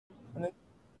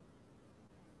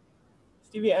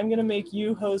Stevie, I'm going to make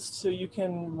you host so you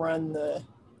can run the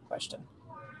question.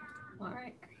 All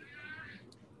right.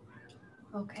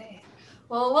 Okay.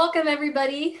 Well, welcome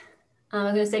everybody. I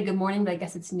was going to say good morning, but I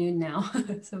guess it's noon now.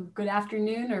 So good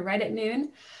afternoon or right at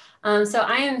noon. So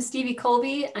I am Stevi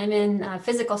Colby. I'm in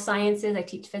physical sciences. I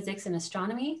teach physics and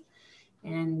astronomy.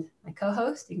 And my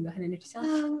co-host, you can go ahead and introduce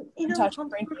yourself. I'm Tasha,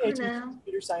 Frankie. I teach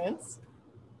computer science.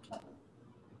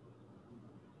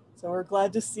 So we're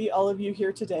glad to see all of you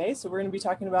here today. So we're going to be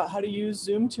talking about how to use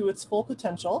Zoom to its full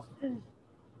potential.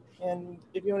 And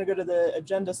if you want to go to the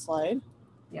agenda slide,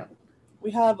 yep.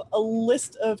 We have a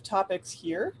list of topics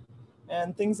here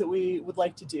and things that we would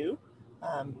like to do.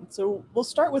 So we'll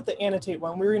start with the annotate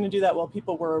one. We were going to do that while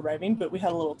people were arriving, but we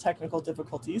had a little technical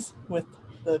difficulties with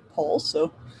the poll.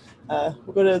 So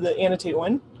we'll go to the annotate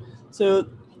one. So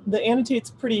the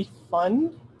annotate's pretty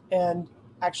fun and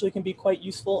actually can be quite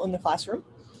useful in the classroom.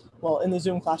 Well, in the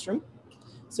Zoom classroom.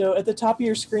 So at the top of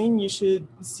your screen, you should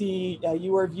see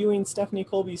you are viewing Stephanie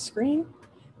Colby's screen,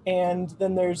 and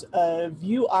then there's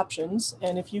view options.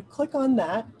 And if you click on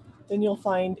that, then you'll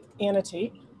find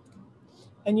annotate,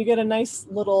 and you get a nice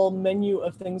little menu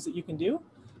of things that you can do.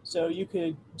 So you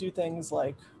could do things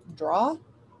like draw,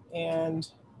 and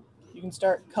you can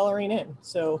start coloring in.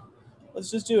 So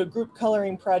let's just do a group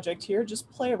coloring project here. Just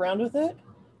play around with it,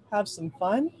 have some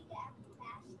fun.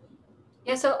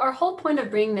 Yeah, so our whole point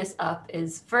of bringing this up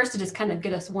is first to just kind of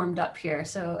get us warmed up here.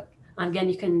 So again,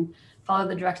 you can follow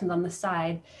the directions on the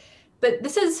side. But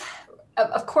this is,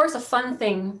 of course, a fun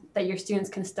thing that your students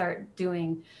can start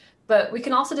doing. But we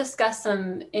can also discuss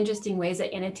some interesting ways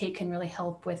that annotate can really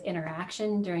help with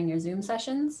interaction during your Zoom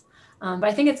sessions. But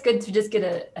I think it's good to just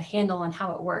get a handle on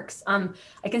how it works. I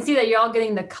can see that you're all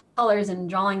getting the colors and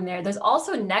drawing there. There's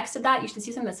also next to that, you should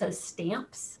see something that says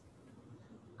stamps.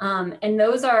 And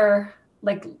those are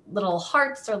like little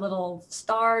hearts or little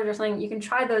stars or something. You can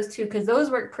try those too, because those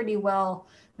work pretty well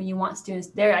when you want students.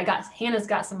 There, Hannah's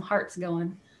got some hearts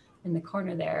going in the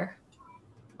corner there.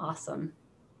 Awesome.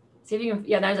 See if you can,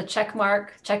 yeah, there's a check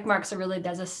mark. Check marks are really,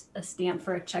 there's a stamp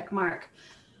for a check mark.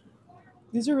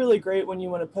 These are really great when you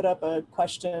want to put up a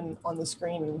question on the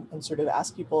screen and sort of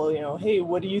ask people, hey,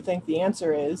 what do you think the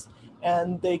answer is?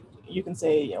 And you can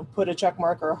say, put a check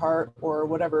mark or a heart or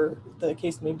whatever the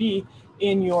case may be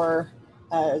in your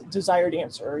desired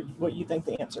answer, or what you think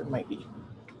the answer might be.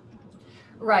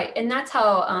 Right, and that's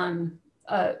how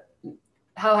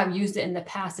I've used it in the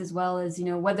past, as well as,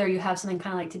 whether you have something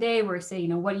kind of like today where say,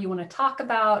 what do you want to talk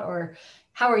about, or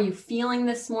how are you feeling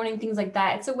this morning, things like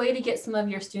that. It's a way to get some of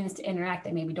your students to interact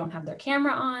that maybe don't have their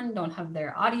camera on, don't have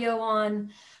their audio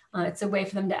on. It's a way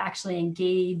for them to actually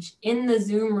engage in the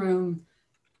Zoom room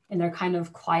in their kind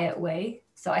of quiet way.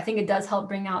 So I think it does help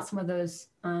bring out some of those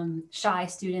shy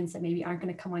students that maybe aren't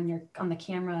going to come on the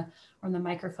camera or on the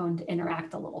microphone to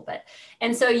interact a little bit.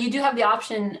 And so you do have the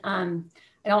option.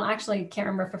 can't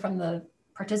remember if from the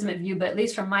participant view, but at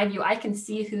least from my view, I can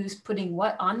see who's putting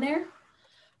what on there.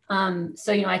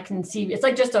 So, I can see, it's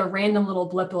like just a random little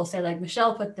blip. It'll say like,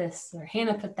 Michelle put this or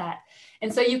Hannah put that.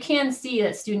 And so you can see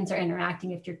that students are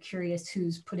interacting if you're curious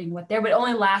who's putting what there, but it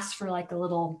only lasts for like a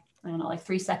little, I don't know, like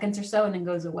 3 seconds or so, and then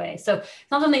goes away. So it's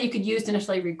not something that you could use to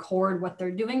initially record what they're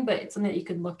doing, but it's something that you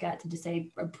could look at to just say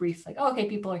a brief, like, oh, okay,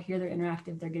 people are here, they're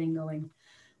interactive, they're getting going,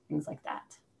 things like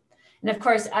that. And of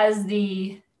course, as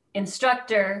the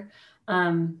instructor,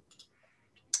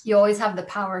 you always have the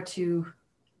power to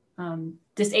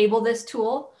disable this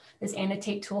tool, this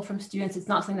annotate tool from students. It's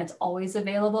not something that's always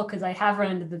available, because I have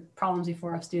run into the problems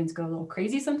before of students go a little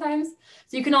crazy sometimes.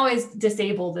 So you can always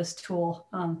disable this tool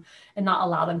and not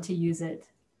allow them to use it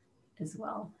as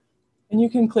well. And you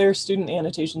can clear student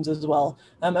annotations as well.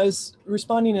 I was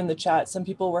responding in the chat, some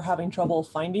people were having trouble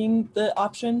finding the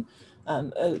option.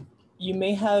 You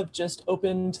may have just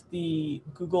opened the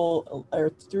Google or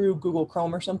through Google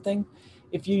Chrome or something.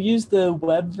 If you use the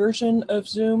web version of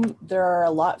Zoom, there are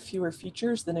a lot fewer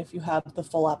features than if you have the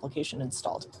full application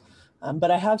installed.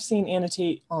 But I have seen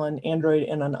annotate on Android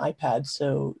and on iPad,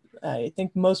 so I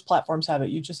think most platforms have it.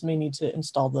 You just may need to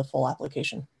install the full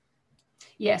application.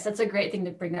 Yes, that's a great thing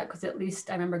to bring up, because at least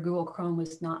I remember Google Chrome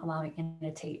was not allowing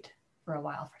annotate for a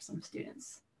while for some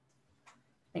students.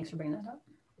 Thanks for bringing that up.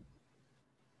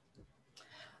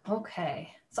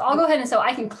 Okay, so I'll go ahead and so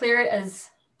I can clear it as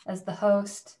the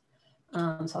host.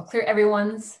 So I'll clear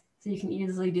everyone's, so you can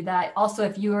easily do that. Also,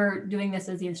 if you are doing this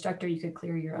as the instructor, you could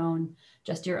clear your own,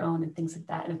 just your own, and things like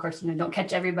that. And of course, don't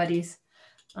catch everybody's.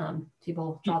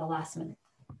 People draw the last minute.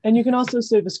 And you can also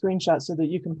save a screenshot so that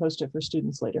you can post it for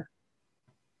students later.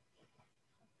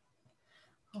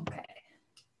 Okay.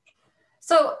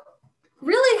 So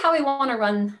really how we want to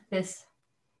run this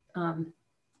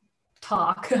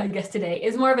talk, I guess today,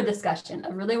 is more of a discussion. I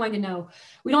really want to know,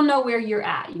 we don't know where you're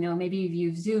at. Maybe you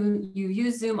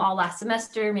used Zoom all last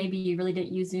semester. Maybe you really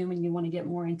didn't use Zoom and you want to get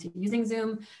more into using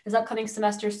Zoom this upcoming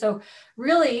semester. So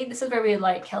really, this is where we'd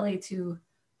like Kelly to,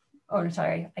 oh,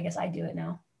 sorry, I guess I do it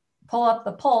now. Pull up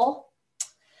the poll.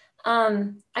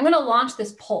 I'm going to launch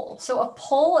this poll. So a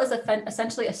poll is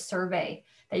essentially a survey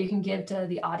that you can give to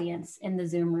the audience in the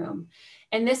Zoom room.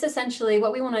 And this essentially,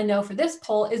 what we want to know for this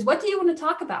poll is, what do you want to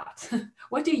talk about?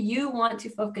 What do you want to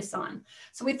focus on?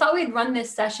 So we thought we'd run this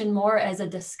session more as a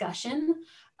discussion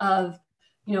of,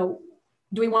 do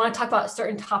we want to talk about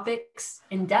certain topics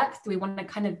in depth? Do we want to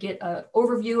kind of get an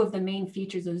overview of the main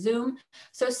features of Zoom?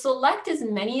 So select as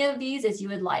many of these as you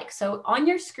would like. So on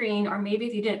your screen, or maybe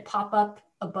if you didn't pop up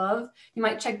above, you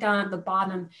might check down at the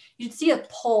bottom, you should see a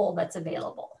poll that's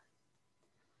available.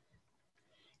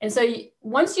 And so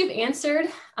once you've answered,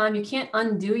 you can't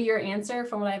undo your answer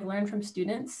from what I've learned from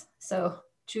students. So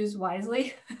choose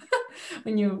wisely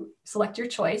when you select your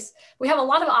choice. We have a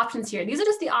lot of options here. These are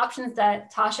just the options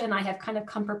that Tasha and I have kind of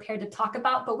come prepared to talk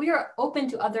about, but we are open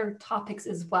to other topics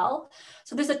as well.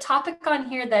 So there's a topic on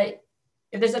here that,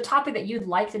 if there's a topic that you'd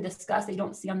like to discuss that you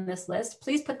don't see on this list,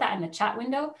 please put that in the chat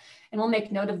window and we'll make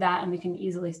note of that and we can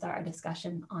easily start a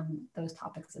discussion on those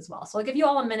topics as well. So I'll give you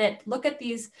all a minute, look at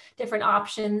these different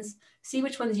options, see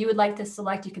which ones you would like to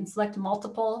select. You can select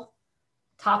multiple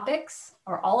topics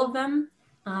or all of them,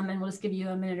 and we'll just give you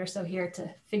a minute or so here to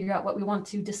figure out what we want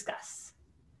to discuss.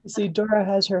 I see Dora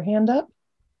has her hand up.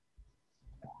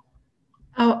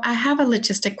 Oh, I have a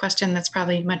logistic question that's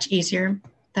probably much easier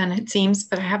than it seems,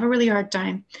 but I have a really hard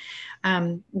time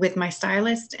with my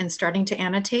stylist and starting to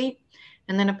annotate.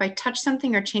 And then if I touch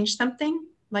something or change something,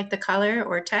 like the color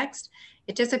or text,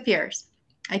 it disappears.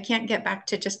 I can't get back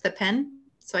to just the pen.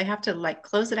 So I have to like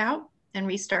close it out and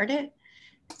restart it.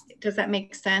 Does that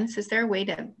make sense? Is there a way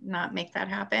to not make that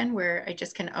happen where I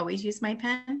just can always use my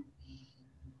pen?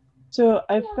 So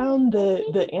I found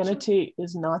that the annotate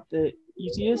is not the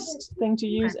easiest thing to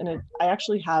use. And I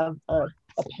actually have a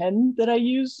pen that I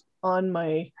use on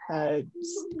my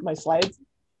my slides,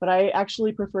 but I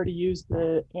actually prefer to use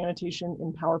the annotation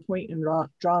in PowerPoint and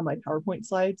draw my PowerPoint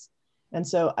slides. And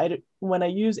so when I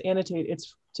use annotate,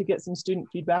 it's to get some student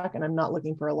feedback and I'm not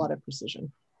looking for a lot of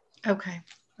precision. Okay.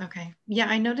 Okay. Yeah,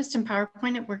 I noticed in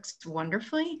PowerPoint it works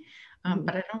wonderfully,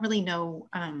 but I don't really know.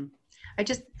 I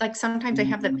just like sometimes I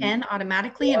have the pen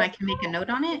automatically and I can make a note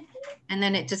on it and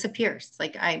then it disappears.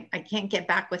 Like I can't get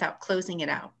back without closing it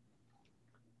out.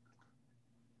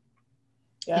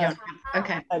 Yeah.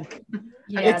 Okay.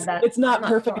 Yeah, it's not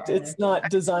perfect. It's not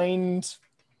designed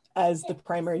as the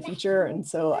primary feature. And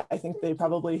so I think they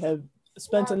probably have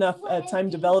spent enough time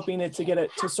developing it to get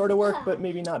it to sort of work, but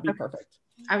maybe not be perfect.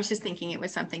 I was just thinking it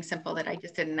was something simple that I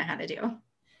just didn't know how to do.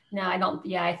 No, I don't.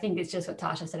 Yeah, I think it's just what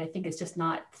Tasha said. I think it's just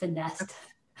not finessed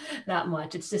that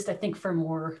much. It's just, I think, for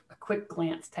more a quick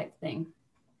glance type thing.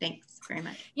 Thanks very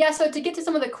much. Yeah, so to get to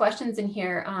some of the questions in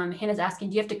here, Hannah's asking,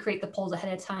 do you have to create the polls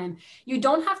ahead of time? You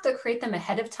don't have to create them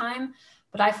ahead of time,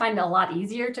 but I find it a lot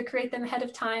easier to create them ahead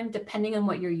of time, depending on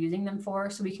what you're using them for.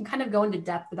 So we can kind of go into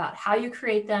depth about how you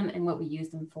create them and what we use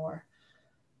them for.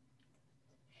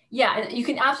 Yeah, and you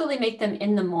can absolutely make them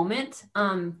in the moment.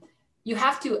 You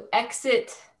have to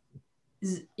exit,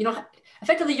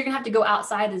 effectively you're gonna have to go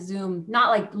outside of Zoom,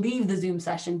 not like leave the Zoom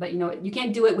session, but you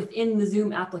can't do it within the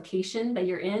Zoom application that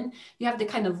you're in. You have to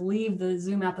kind of leave the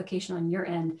Zoom application on your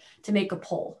end to make a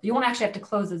poll. You won't actually have to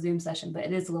close the Zoom session, but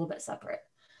it is a little bit separate,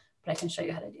 but I can show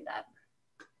you how to do that.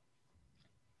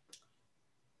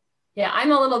 Yeah,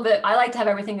 I like to have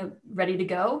everything ready to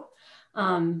go.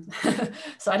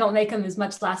 So I don't make them as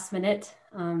much last minute.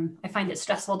 I find it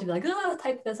stressful to be like, oh,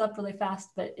 type this up really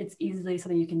fast, but it's easily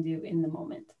something you can do in the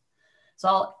moment.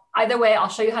 So either way, I'll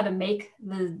show you how to make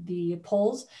the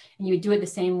polls, and you would do it the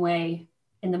same way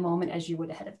in the moment as you would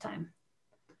ahead of time.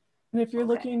 And if you're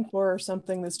looking for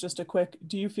something that's just a quick,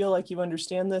 do you feel like you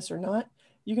understand this or not?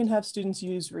 You can have students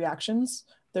use reactions.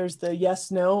 There's the yes,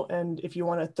 no, and if you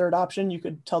want a third option, you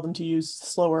could tell them to use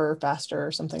slower or faster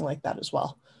or something like that as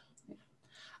well.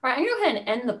 All right, I'm gonna go ahead and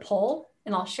end the poll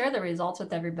and I'll share the results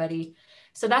with everybody.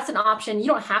 So that's an option. You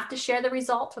don't have to share the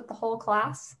results with the whole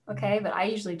class, okay? But I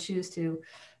usually choose to.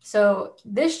 So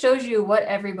this shows you what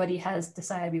everybody has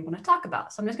decided we want to talk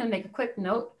about. So I'm just gonna make a quick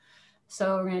note.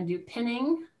 So we're gonna do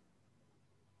pinning,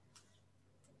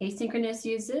 asynchronous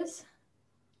uses,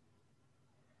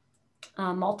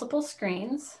 multiple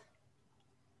screens,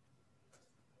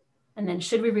 and then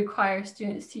should we require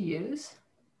students to use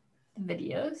the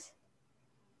videos?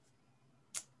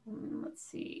 Let's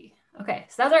see. Okay,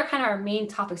 so those are kind of our main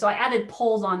topics. So I added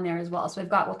polls on there as well. So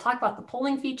we'll talk about the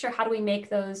polling feature. How do we make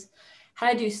those?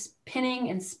 How to do pinning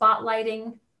and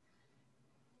spotlighting.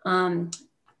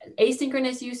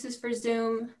 Asynchronous uses for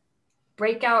Zoom.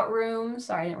 Breakout rooms.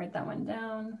 Sorry, I didn't write that one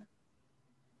down.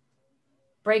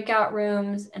 Breakout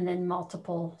rooms, and then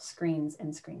multiple screens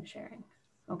and screen sharing.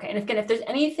 Okay, and again, if there's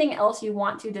anything else you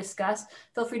want to discuss,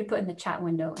 feel free to put in the chat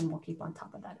window and we'll keep on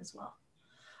top of that as well.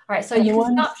 All right, so you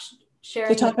can stop sharing.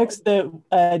 The topics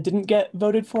that didn't get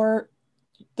voted for,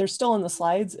 they're still in the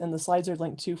slides, and the slides are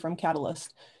linked to from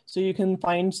Catalyst. So you can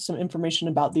find some information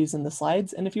about these in the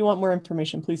slides. And if you want more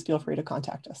information, please feel free to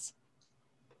contact us.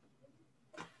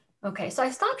 Okay, so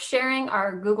I stopped sharing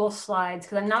our Google Slides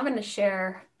because I'm now going to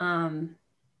share,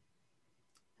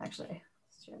 actually,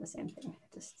 let's share the same thing,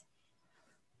 just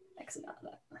exit out of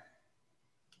that.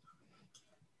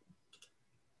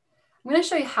 I'm going to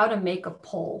show you how to make a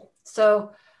poll.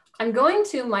 So I'm going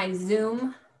to my Zoom.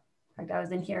 In fact, I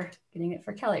was in here getting it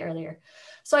for Kelly earlier.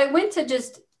 So I went to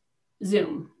just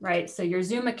Zoom, right? So your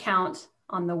Zoom account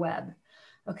on the web.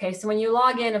 Okay, so when you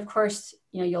log in, of course,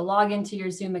 you'll log into your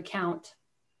Zoom account.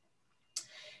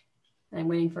 And I'm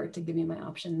waiting for it to give me my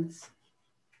options.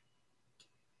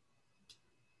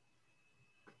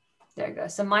 There it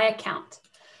goes. So my account.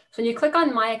 So when you click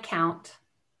on my account,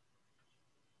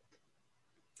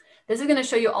 this is going to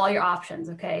show you all your options.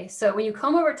 Okay. So when you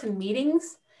come over to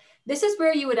meetings, this is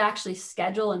where you would actually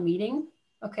schedule a meeting.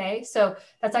 Okay. So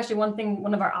that's actually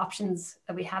one of our options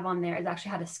that we have on there is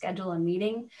actually how to schedule a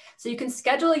meeting. So you can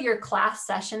schedule your class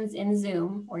sessions in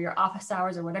Zoom or your office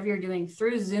hours or whatever you're doing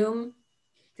through Zoom,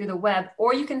 through the web,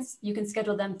 or you can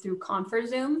schedule them through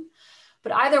ConferZoom.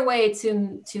 But either way,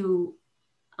 to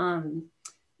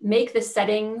make the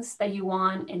settings that you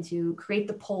want and to create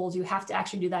the polls, you have to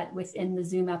actually do that within the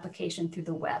Zoom application through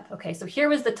the web. Okay, so here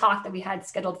was the talk that we had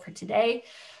scheduled for today.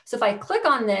 So if I click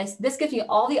on this, this gives me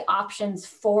all the options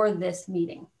for this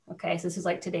meeting. Okay, so this is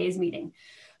like today's meeting.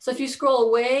 So if you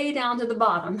scroll way down to the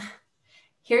bottom,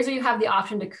 here's where you have the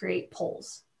option to create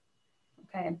polls.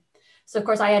 Okay, so of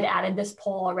course I had added this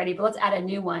poll already, but let's add a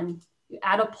new one. You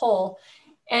add a poll.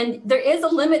 And there is a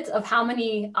limit of how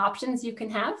many options you can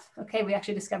have. Okay, we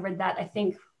actually discovered that. I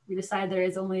think we decided there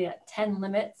is only 10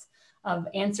 limits of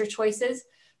answer choices.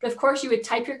 But of course, you would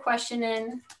type your question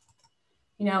in,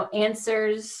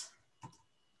 answers.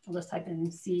 I'll just type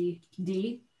in C,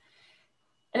 D,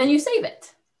 and then you save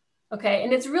it. Okay,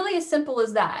 and it's really as simple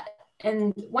as that.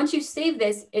 And once you save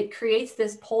this, it creates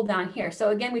this poll down here. So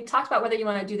again, we talked about whether you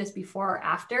want to do this before or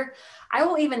after.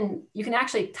 You can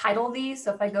actually title these.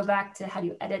 So if I go back to how do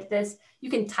you edit this,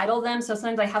 you can title them. So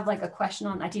sometimes I have like a question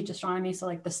I teach astronomy. So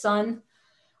like the sun,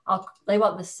 I'll label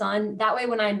out the sun. That way,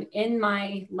 when I'm in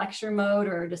my lecture mode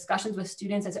or discussions with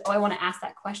students, I say, oh, I want to ask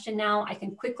that question now. I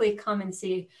can quickly come and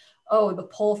see, oh, the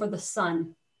poll for the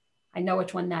sun. I know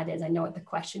which one that is. I know what the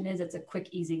question is. It's a quick,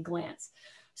 easy glance.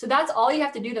 So that's all you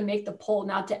have to do to make the poll.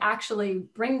 Now to actually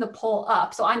bring the poll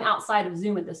up. So I'm outside of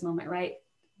Zoom at this moment, right?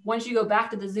 Once you go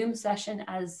back to the Zoom session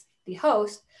as the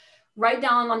host, write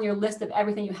down on your list of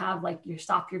everything you have, like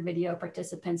stop your video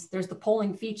participants, there's the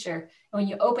polling feature. And when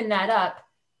you open that up,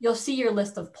 you'll see your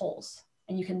list of polls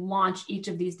and you can launch each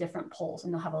of these different polls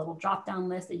and they'll have a little drop-down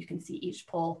list that you can see each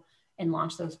poll and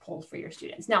launch those polls for your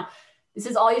students. Now, this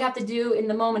is all you have to do in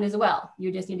the moment as well.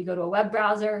 You just need to go to a web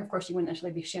browser. Of course, you wouldn't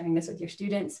actually be sharing this with your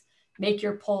students, make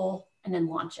your poll and then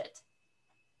launch it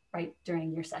right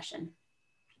during your session.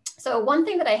 So one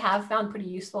thing that I have found pretty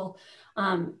useful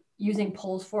using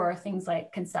polls for are things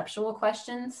like conceptual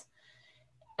questions.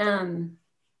 Sorry,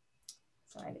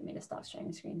 I didn't mean to stop sharing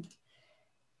the screen.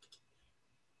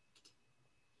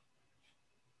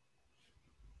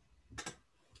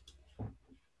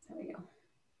 There we go.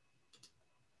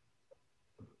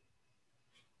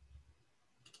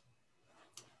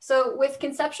 So with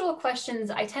conceptual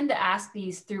questions, I tend to ask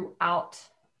these throughout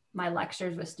my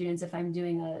lectures with students if I'm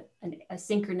doing a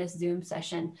synchronous Zoom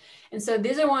session. And so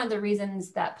these are one of the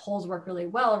reasons that polls work really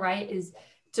well, right, is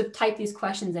to type these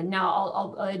questions. And now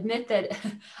I'll admit that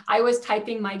I was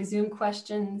typing my Zoom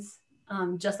questions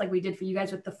just like we did for you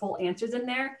guys with the full answers in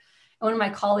there. And one of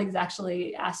my colleagues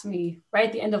actually asked me right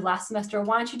at the end of last semester,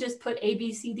 why don't you just put A,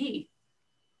 B, C, D?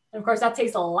 And of course, that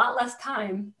takes a lot less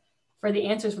time for the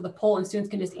answers for the poll, and students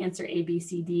can just answer A, B,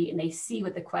 C, D, and they see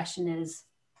what the question is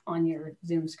on your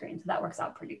Zoom screen. So that works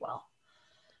out pretty well.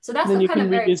 So that's the kind of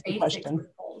very basics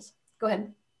with polls. Go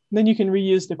ahead. Then you can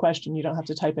reuse the question. You don't have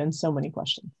to type in so many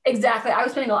questions. Exactly. I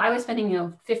was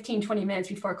spending 15, 20 minutes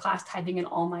before class typing in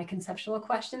all my conceptual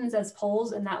questions as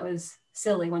polls, and that was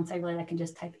silly once I realized I can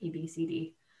just type A, B, C,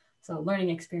 D. So learning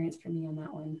experience for me on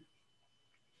that one.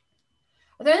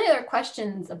 Are there any other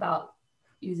questions about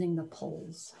using the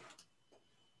polls?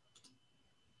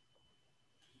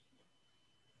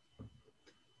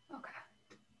 Okay.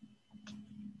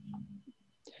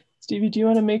 Stevie, do you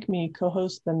want to make me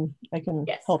co-host? Then I can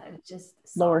help just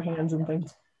lower hands and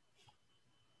things.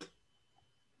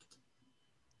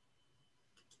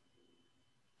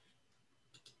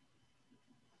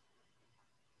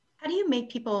 How do you make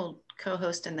people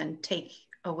co-host and then take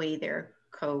away their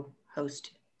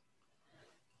co-host?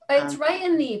 It's right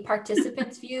in the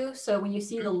participants view. So when you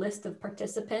see the list of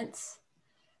participants,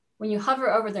 when you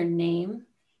hover over their name,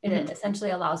 it essentially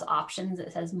allows options.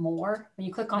 It says more. When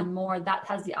you click on more, that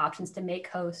has the options to make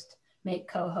host, make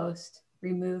co-host,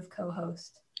 remove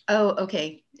co-host. Oh,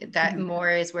 okay. That more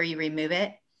is where you remove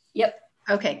it? Yep.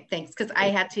 Okay, thanks. Because I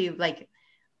had to like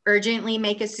urgently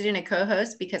make a student a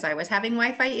co-host because I was having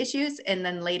Wi-Fi issues. And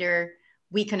then later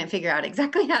we couldn't figure out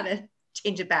exactly how to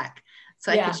change it back.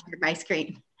 So I could share my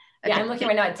screen. Okay. Yeah, I'm looking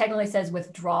right now. It technically says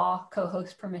withdraw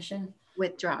co-host permission.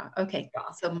 Withdraw. Okay.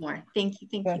 So more. Thank you.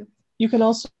 Thank you. You can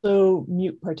also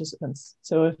mute participants.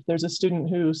 So if there's a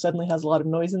student who suddenly has a lot of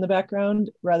noise in the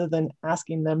background, rather than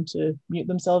asking them to mute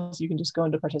themselves, you can just go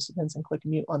into participants and click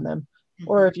mute on them.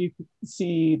 Or if you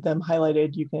see them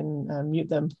highlighted, you can mute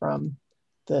them from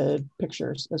the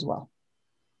pictures as well.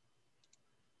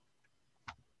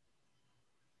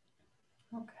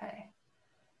 Okay.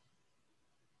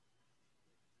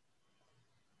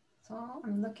 So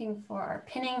I'm looking for our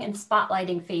pinning and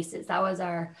spotlighting faces. That was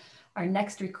our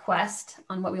next request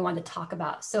on what we wanted to talk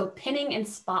about. So pinning and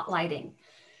spotlighting.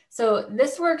 So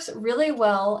this works really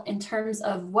well in terms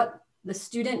of what the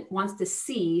student wants to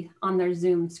see on their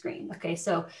Zoom screen. Okay,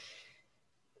 so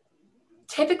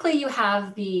typically you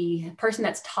have the person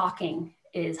that's talking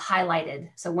is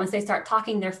highlighted. So once they start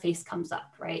talking, their face comes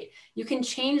up, right? You can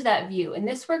change that view. And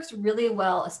this works really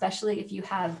well, especially if you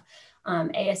have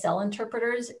ASL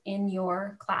interpreters in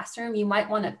your classroom. You might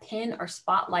want to pin or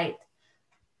spotlight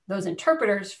those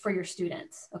interpreters for your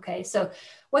students. Okay, so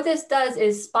what this does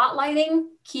is spotlighting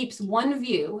keeps one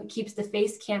view, it keeps the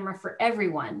face camera for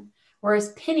everyone,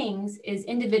 whereas pinnings is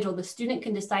individual. The student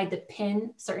can decide to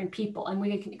pin certain people, and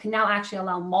we can now actually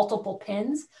allow multiple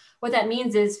pins. What that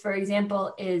means is, for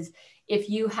example, is if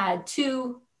you had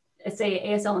two, let's say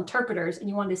ASL interpreters, and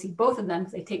you wanted to see both of them,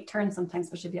 because they take turns sometimes,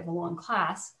 especially if you have a long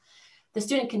class, the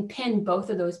student can pin both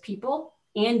of those people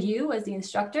and you as the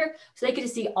instructor, so they get to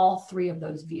see all three of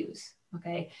those views,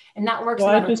 okay? And that works no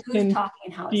matter who's talking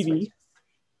and how it switches.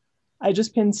 I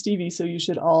just pinned Stevie, so you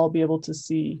should all be able to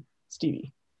see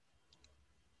Stevie.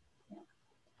 Yeah.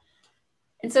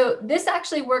 And so this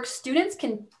actually works. Students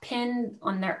can pin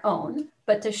on their own,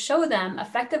 but to show them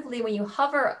effectively, when you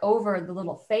hover over the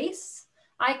little face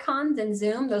icons in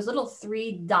Zoom, those little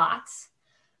three dots,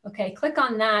 okay, click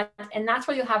on that, and that's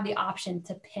where you have the option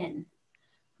to pin,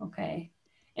 okay?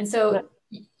 And so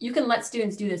you can let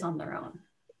students do this on their own.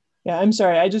 Yeah, I'm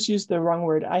sorry, I just used the wrong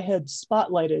word. I had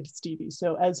spotlighted Stevie.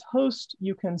 So as host,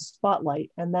 you can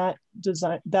spotlight, and that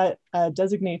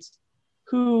designates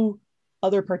who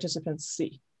other participants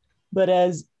see. But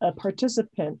as a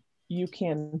participant, you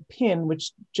can pin,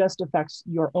 which just affects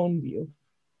your own view.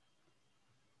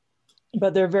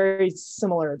 But they're very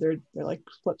similar. They're like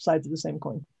flip sides of the same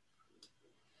coin.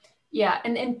 Yeah,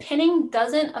 and pinning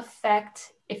doesn't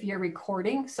affect if you're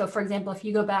recording. So for example, if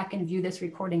you go back and view this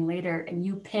recording later and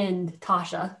you pinned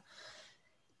Tasha,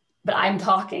 but I'm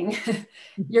talking,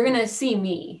 you're gonna see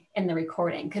me in the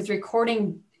recording, because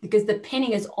the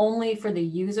pinning is only for the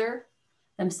user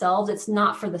themselves. It's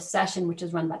not for the session, which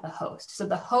is run by the host. So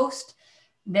the host,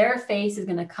 their face is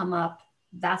gonna come up.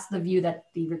 That's the view that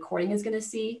the recording is gonna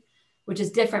see, which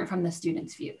is different from the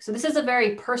student's view. So this is a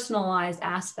very personalized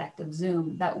aspect of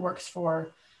Zoom that works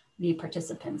for the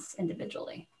participants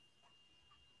individually.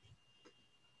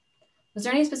 Was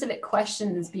there any specific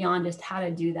questions beyond just how to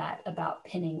do that about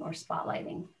pinning or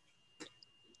spotlighting?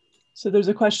 So there's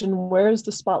a question, where is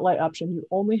the spotlight option? You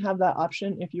only have that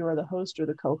option if you are the host or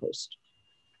the co-host.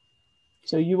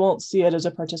 So you won't see it as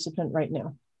a participant right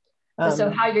now.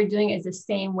 So how you're doing it is the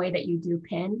same way that you do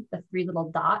pin, the three little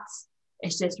dots.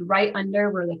 It's just right under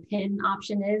where the pin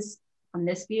option is on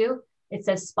this view. It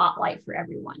says spotlight for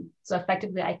everyone. So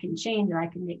effectively I can change, and I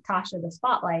can make Tasha the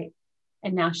spotlight,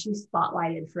 and now she's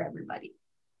spotlighted for everybody.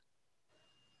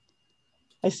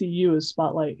 I see you as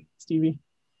spotlight, Stevie.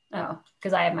 Oh,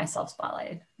 because I have myself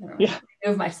spotlighted. Yeah.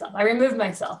 I removed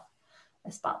myself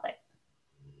as spotlight.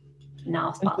 Now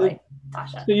I'll spotlight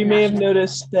Tasha. So you may have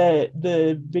noticed that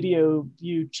the video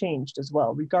view changed as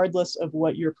well, regardless of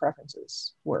what your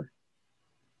preferences were.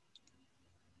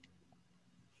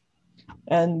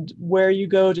 And where you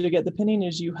go to get the pinning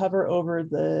is you hover over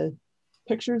the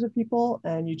pictures of people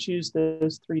and you choose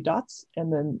those 3 dots, and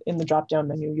then in the drop-down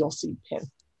menu, you'll see pin.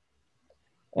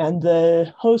 And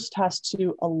the host has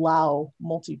to allow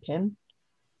multi-pin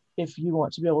if you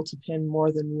want to be able to pin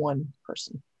more than one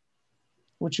person,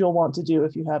 which you'll want to do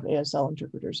if you have ASL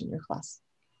interpreters in your class.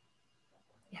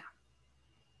 Yeah.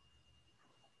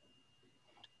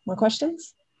 More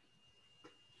questions?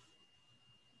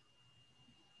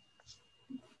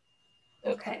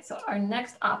 Okay, so our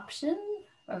next option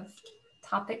of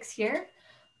topics here,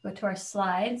 go to our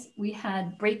slides. We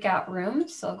had breakout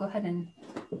rooms, so I'll go ahead and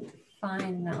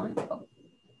find that one. Oh.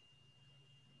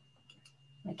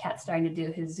 My cat's starting to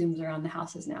do his zooms around the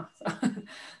houses now.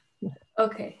 So.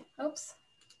 Okay, oops.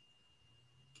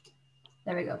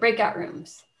 There we go, breakout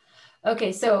rooms.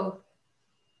 Okay, so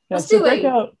let's do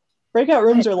breakout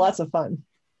rooms are lots of fun.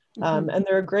 And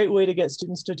they're a great way to get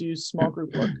students to do small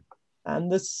group work.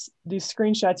 And these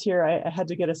screenshots here, I had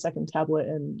to get a second tablet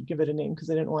and give it a name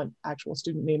because I didn't want actual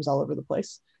student names all over the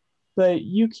place. But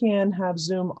you can have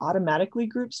Zoom automatically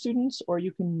group students, or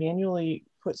you can manually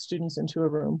put students into a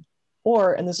room.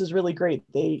 Or, and this is really great,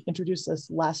 they introduced this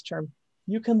last term,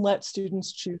 you can let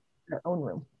students choose their own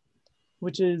room,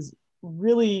 which is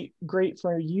really great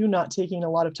for you not taking a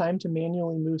lot of time to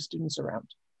manually move students around.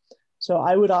 So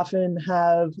I would often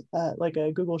have like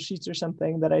a Google Sheets or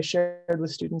something that I shared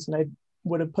with students, and I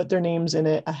would have put their names in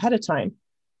it ahead of time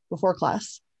before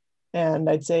class. And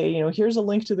I'd say, you know, here's a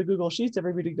link to the Google Sheets,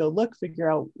 everybody go look,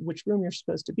 figure out which room you're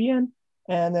supposed to be in,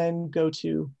 and then go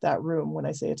to that room when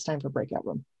I say it's time for breakout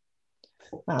room.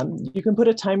 You can put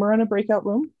a timer on a breakout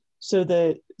room so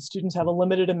that students have a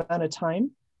limited amount of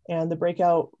time, and the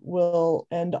breakout will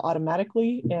end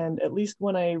automatically. And at least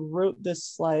when I wrote this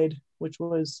slide, which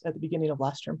was at the beginning of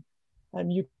last term,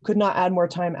 you could not add more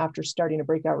time after starting a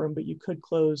breakout room, but you could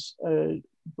close a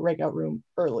breakout room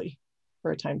early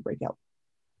for a timed breakout.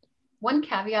 One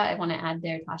caveat I want to add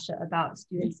there, Tasha, about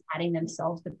students adding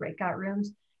themselves to breakout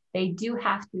rooms, they do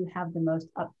have to have the most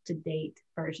up-to-date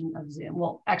version of Zoom.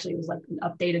 Well, actually, it was like an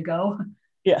update ago.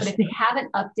 Yes. But if they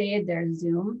haven't updated their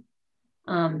Zoom,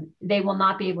 they will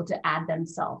not be able to add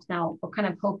themselves. Now, we're kind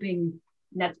of hoping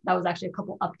that was actually a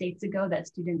couple updates ago that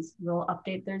students will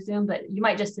update their Zoom, but you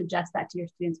might just suggest that to your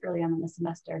students early on in the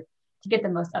semester to get the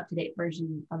most up-to-date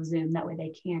version of Zoom. That way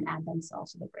they can add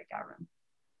themselves to the breakout room.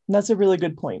 And that's a really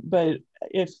good point. But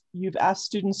if you've asked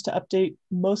students to update,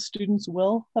 most students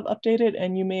will have updated,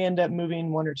 and you may end up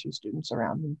moving 1 or 2 students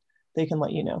around, and they can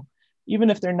let you know. Even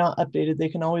if they're not updated, they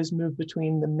can always move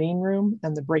between the main room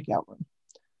and the breakout room.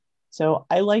 So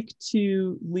I like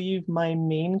to leave my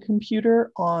main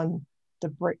computer on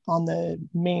the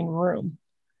main room.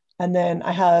 And then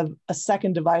I have a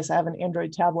second device. I have an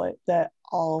Android tablet that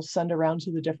I'll send around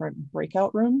to the different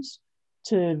breakout rooms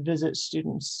to visit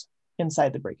students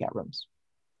inside the breakout rooms.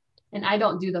 And I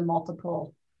don't do the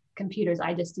multiple computers.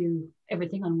 I just do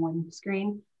everything on one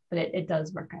screen, but it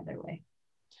does work either way.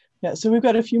 Yeah, so we've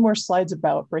got a few more slides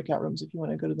about breakout rooms if you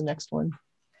want to go to the next one.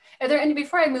 Are there any,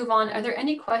 before I move on, are there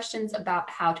any questions about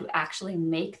how to actually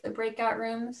make the breakout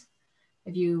rooms?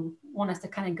 If you want us to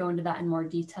kind of go into that in more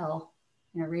detail,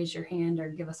 you know, raise your hand or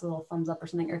give us a little thumbs up or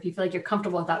something, or if you feel like you're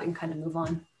comfortable with that, we can kind of move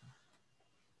on.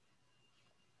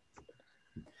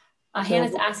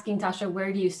 Hannah's asking, Tasha,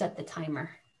 where do you set the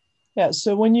timer? Yeah,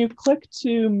 so when you click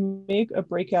to make a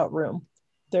breakout room,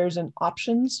 there's an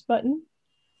options button,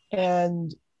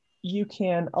 and you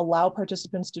can allow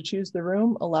participants to choose the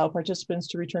room, allow participants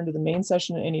to return to the main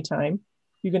session at any time.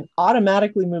 You can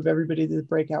automatically move everybody to the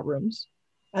breakout rooms.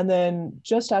 And then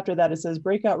just after that, it says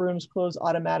breakout rooms close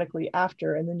automatically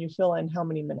after, and then you fill in how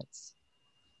many minutes.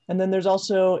 And then there's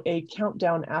also a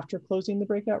countdown after closing the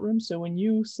breakout room. So when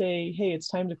you say, hey, it's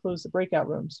time to close the breakout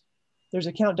rooms, there's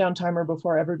a countdown timer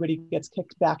before everybody gets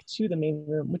kicked back to the main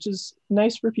room, which is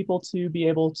nice for people to be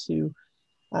able to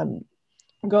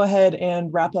go ahead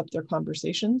and wrap up their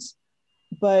conversations,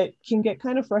 but can get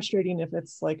kind of frustrating if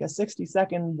it's like a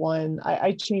 60-second one.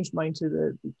 I changed mine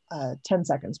to the 10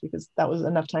 seconds because that was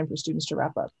enough time for students to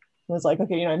wrap up. It was like,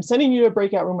 okay, you know, I'm sending you to a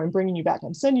breakout room, I'm bringing you back.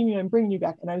 I'm sending you, I'm bringing you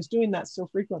back. And I was doing that so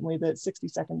frequently that 60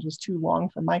 seconds was too long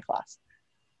for my class.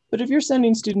 But if you're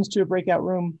sending students to a breakout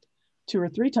room 2 or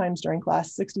 3 times during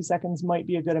class, 60 seconds might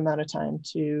be a good amount of time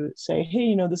to say, hey,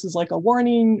 you know, this is like a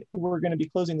warning, we're going to be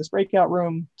closing this breakout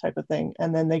room type of thing.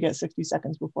 And then they get 60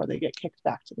 seconds before they get kicked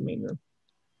back to the main room.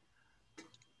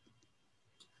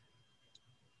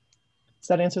 Does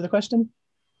that answer the question?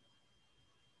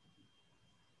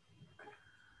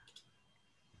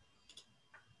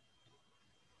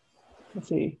 Let's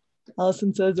see.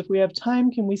 Allison says, if we have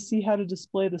time, can we see how to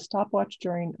display the stopwatch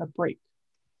during a break?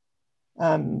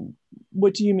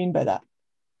 What do you mean by that?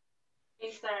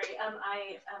 Hey, sorry.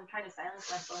 I'm trying to silence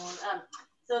my phone.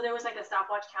 So there was like a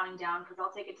stopwatch counting down because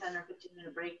I'll take a 10 or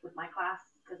 15-minute break with my class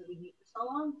because we meet for so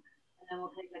long, and then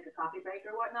we'll take like a coffee break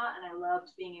or whatnot. And I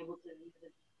loved being able to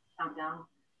count down.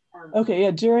 Okay,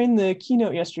 yeah, during the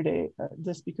keynote yesterday,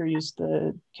 the speaker used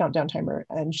the countdown timer,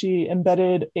 and she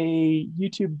embedded a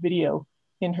YouTube video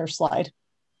in her slide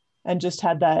and just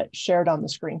had that shared on the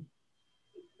screen.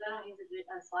 I don't use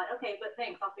a slide. Okay, but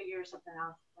thanks. I'll figure something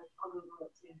out. Like, I'll Google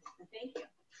it too. And thank you.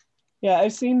 Yeah,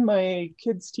 I've seen my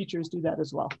kids' teachers do that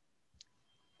as well.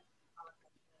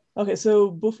 Okay, so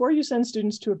before you send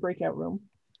students to a breakout room,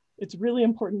 it's really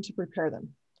important to prepare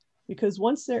them, because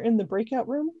once they're in the breakout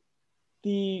room,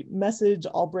 the message,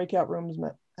 all breakout rooms,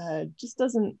 just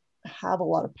doesn't have a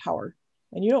lot of power.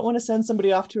 And you don't want to send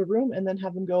somebody off to a room and then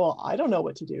have them go, I don't know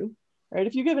what to do, right?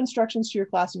 If you give instructions to your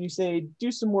class and you say,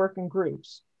 do some work in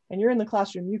groups, and you're in the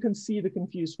classroom, you can see the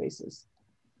confused faces.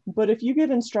 But if you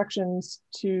give instructions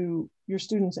to your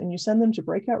students and you send them to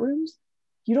breakout rooms,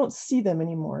 you don't see them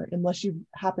anymore unless you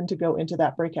happen to go into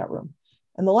that breakout room.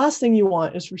 And the last thing you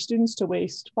want is for students to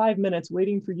waste 5 minutes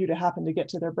waiting for you to happen to get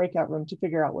to their breakout room to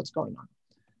figure out what's going on.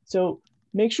 So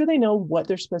make sure they know what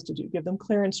they're supposed to do. Give them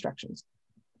clear instructions.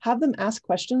 Have them ask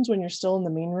questions when you're still in the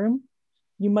main room.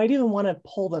 You might even want to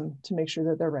pull them to make sure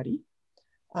that they're ready.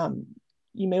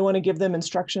 You may want to give them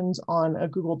instructions on a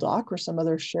Google Doc or some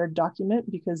other shared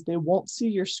document, because they won't see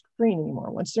your screen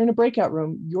anymore. Once they're in a breakout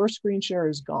room, your screen share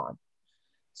is gone.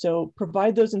 So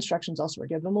provide those instructions elsewhere.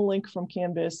 Give them a link from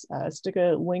Canvas, stick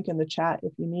a link in the chat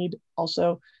if you need,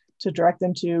 also to direct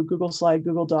them to Google Slide,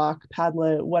 Google Doc,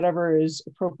 Padlet, whatever is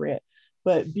appropriate.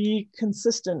 But be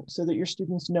consistent so that your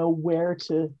students know where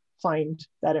to find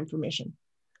that information.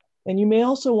 And you may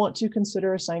also want to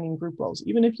consider assigning group roles.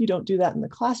 Even if you don't do that in the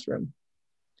classroom,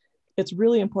 it's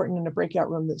really important in a breakout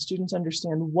room that students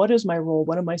understand, what is my role?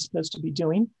 What am I supposed to be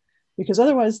doing? Because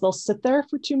otherwise they'll sit there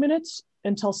for 2 minutes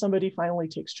until somebody finally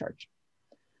takes charge,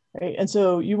 right? And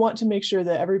so you want to make sure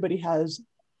that everybody has,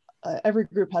 every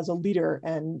group has a leader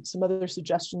and some other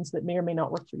suggestions that may or may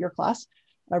not work for your class,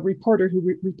 a reporter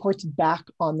who reports back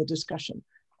on the discussion,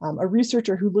 a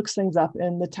researcher who looks things up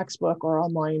in the textbook or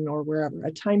online or wherever,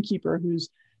 a timekeeper who's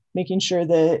making sure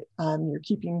that you're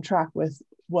keeping track with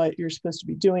what you're supposed to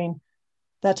be doing,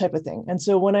 that type of thing. And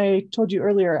so when I told you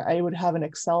earlier, I would have an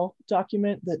Excel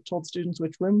document that told students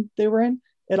which room they were in.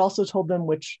 It also told them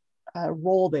which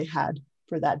role they had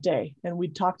for that day. And we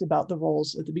talked about the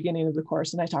roles at the beginning of the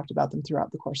course, and I talked about them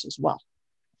throughout the course as well.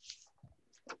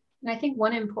 And I think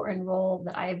one important role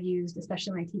that I've used,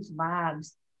 especially when I teach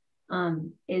labs,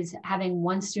 is having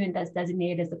one student that's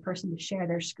designated as the person to share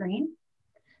their screen.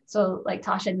 So like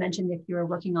Tasha had mentioned, if you're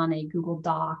working on a Google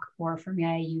Doc, or for me,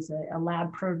 I use a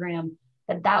lab program,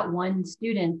 that one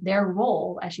student, their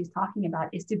role, as she's talking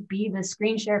about, is to be the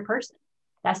screen share person.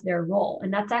 That's their role.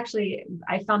 And that's actually,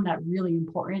 I found that really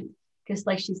important, because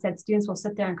like she said, students will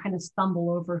sit there and kind of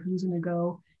stumble over who's going to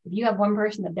go. If you have one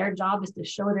person that their job is to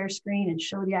show their screen and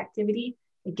show the activity,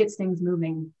 it gets things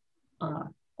moving a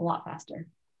lot faster.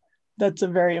 That's a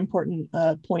very important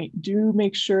point. Do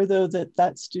make sure though that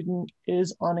that student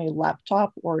is on a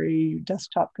laptop or a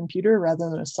desktop computer rather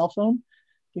than a cell phone,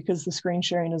 because the screen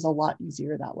sharing is a lot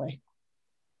easier that way.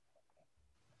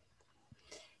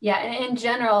 Yeah, and in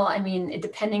general, I mean,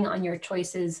 depending on your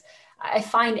choices, I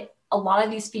find a lot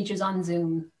of these features on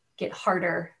Zoom get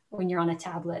harder when you're on a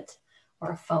tablet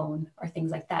or a phone or things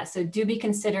like that. So do be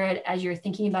considerate as you're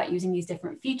thinking about using these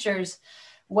different features,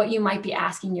 what you might be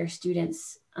asking your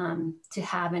students to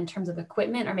have in terms of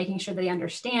equipment, or making sure they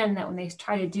understand that when they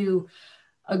try to do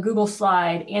a Google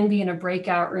slide and be in a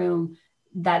breakout room,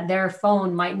 that their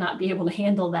phone might not be able to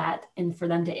handle that, and for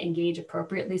them to engage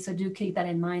appropriately. So do keep that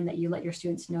in mind, that you let your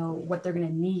students know what they're going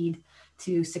to need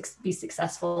to be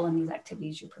successful in these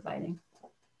activities you're providing.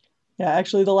 Yeah,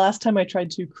 actually, the last time I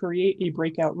tried to create a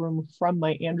breakout room from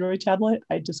my Android tablet,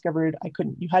 I discovered I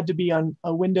couldn't. You had to be on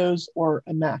a Windows or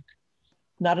a Mac,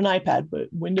 not an iPad, but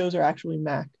Windows or actually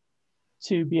Mac,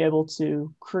 to be able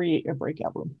to create a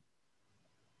breakout room.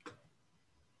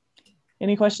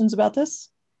 Any questions about this?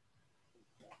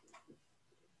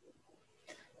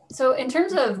 So in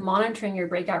terms of monitoring your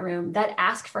breakout room, that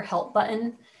ask for help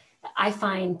button, I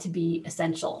find to be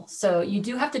essential. So you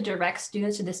do have to direct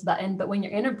students to this button, but when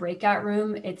you're in a breakout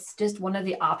room, it's just one of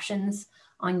the options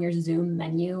on your Zoom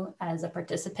menu as a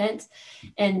participant.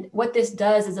 And what this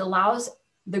does is it allows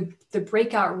the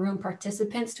breakout room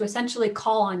participants to essentially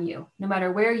call on you, no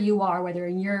matter where you are, whether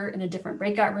you're in a different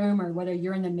breakout room or whether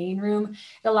you're in the main room.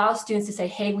 It allows students to say,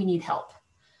 hey, we need help.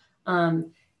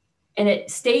 And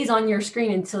it stays on your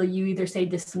screen until you either say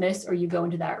dismiss or you go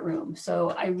into that room. So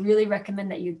I really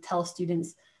recommend that you tell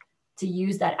students, to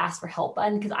use that ask for help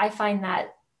button, because I find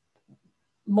that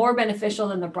more beneficial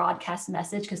than the broadcast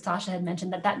message, because Tasha had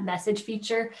mentioned that message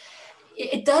feature,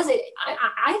 it does it.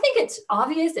 I think it's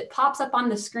obvious. It pops up on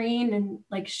the screen and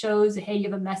like shows, hey, you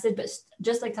have a message, but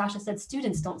just like Tasha said,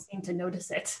 students don't seem to notice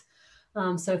it.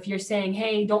 So if you're saying,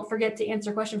 hey, don't forget to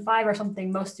answer question 5 or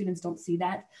something, most students don't see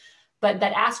that. But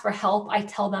that ask for help, I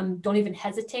tell them, don't even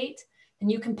hesitate.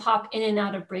 And you can pop in and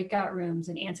out of breakout rooms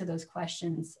and answer those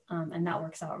questions. And that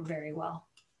works out very well.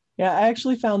 Yeah, I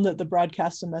actually found that the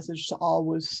broadcast a message to all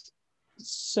was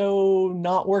so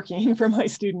not working for my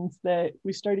students that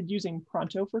we started using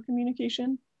Pronto for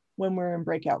communication when we're in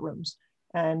breakout rooms.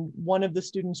 And one of the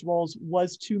students' roles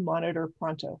was to monitor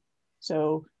Pronto.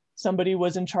 So somebody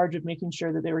was in charge of making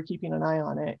sure that they were keeping an eye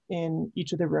on it in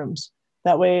each of the rooms.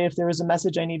 That way, if there was a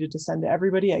message I needed to send to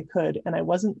everybody, I could, and I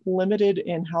wasn't limited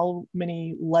in how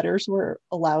many letters were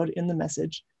allowed in the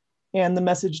message. And the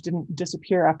message didn't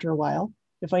disappear after a while.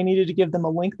 If I needed to give them a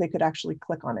link, they could actually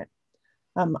click on it.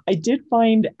 I did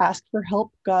find ask for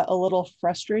help got a little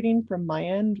frustrating from my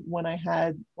end when I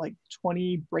had like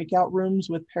 20 breakout rooms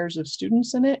with pairs of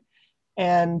students in it,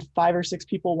 and 5 or 6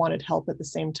 people wanted help at the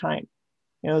same time.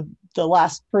 You know, the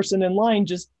last person in line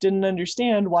just didn't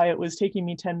understand why it was taking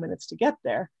me 10 minutes to get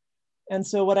there. And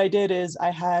so what I did is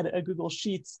I had a Google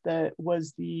Sheets that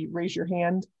was the raise your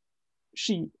hand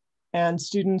sheet, and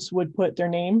students would put their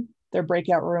name, their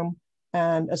breakout room,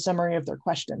 and a summary of their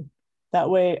question. That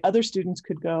way other students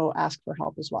could go ask for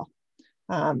help as well.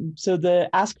 So the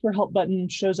ask for help button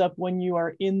shows up when you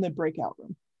are in the breakout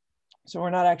room. So we're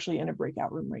not actually in a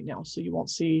breakout room right now, so you won't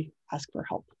see ask for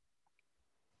help.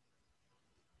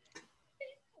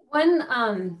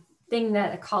 One thing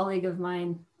that a colleague of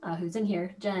mine who's in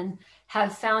here, Jen,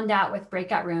 have found out with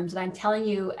breakout rooms, and I'm telling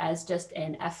you as just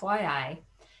an FYI,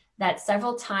 that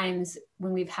several times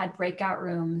when we've had breakout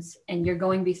rooms and you're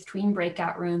going between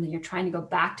breakout rooms and you're trying to go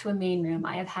back to a main room,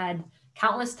 I have had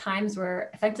countless times where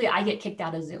effectively I get kicked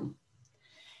out of Zoom.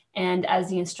 And as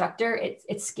the instructor,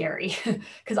 it's scary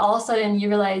because all of a sudden you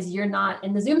realize you're not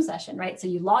in the Zoom session, right? So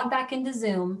you log back into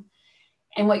Zoom,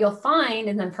 and what you'll find,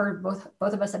 and I've heard both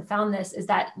of us had found this, is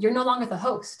that you're no longer the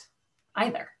host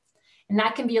either. And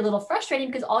that can be a little frustrating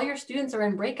because all your students are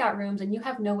in breakout rooms and you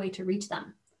have no way to reach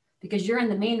them because you're in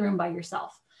the main room by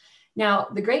yourself. Now,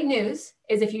 the great news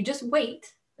is if you just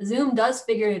wait, Zoom does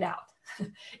figure it out.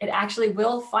 It actually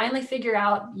will finally figure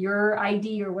out your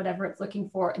ID or whatever it's looking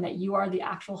for and that you are the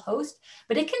actual host,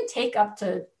 but it can take up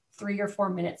to 3 or 4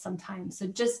 minutes sometimes. So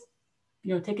just,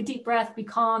 you know, take a deep breath, be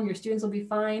calm, your students will be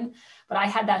fine. But I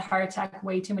had that heart attack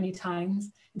way too many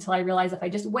times until I realized if I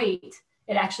just wait,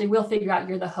 it actually will figure out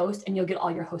you're the host and you'll get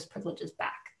all your host privileges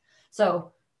back.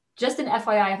 So just an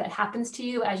FYI, if that happens to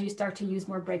you as you start to use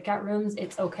more breakout rooms,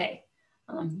 it's okay.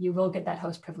 You will get that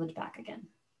host privilege back again.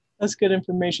 That's good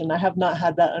information. I have not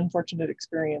had that unfortunate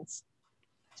experience.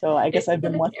 So I guess I've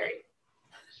been lucky.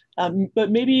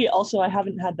 But maybe also I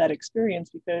haven't had that experience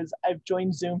because I've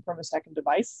joined Zoom from a second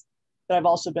device that I've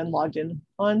also been logged in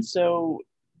on. So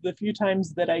the few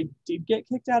times that I did get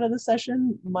kicked out of the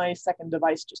session, my second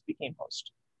device just became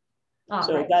host.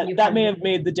 So right. that may have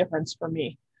made the difference for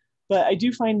me. But I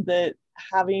do find that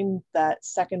having that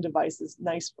second device is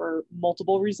nice for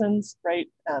multiple reasons, right?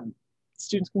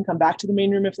 Students can come back to the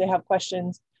main room if they have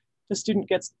questions. If a student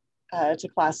gets to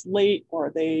class late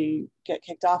or they get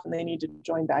kicked off and they need to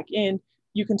join back in,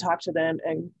 you can talk to them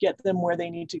and get them where they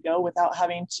need to go without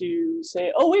having to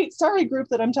say, oh, wait, sorry, group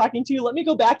that I'm talking to, let me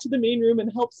go back to the main room and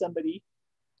help somebody,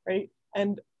 right?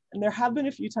 And there have been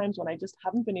a few times when I just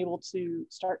haven't been able to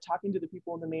start talking to the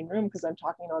people in the main room because I'm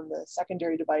talking on the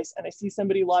secondary device and I see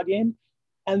somebody log in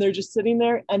and they're just sitting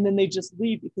there and then they just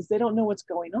leave because they don't know what's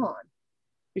going on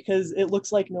because it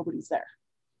looks like nobody's there.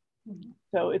 Mm-hmm.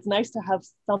 So it's nice to have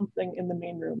something in the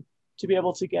main room to be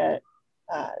able to get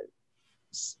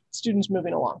students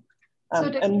moving along.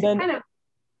 And then,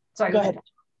 sorry, go ahead.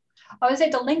 I would say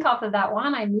to link off of that, why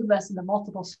don't I move us into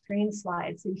multiple screen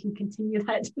slides so you can continue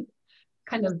that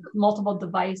kind of multiple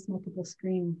device, multiple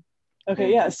screen.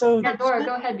 Okay, yeah, so. Yeah, Dora,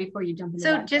 go ahead before you jump into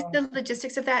so that. So just the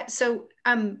logistics of that. So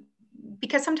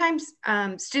because sometimes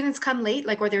students come late,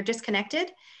 like, or they're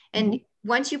disconnected, and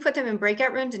once you put them in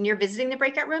breakout rooms and you're visiting the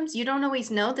breakout rooms, you don't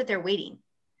always know that they're waiting.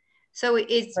 So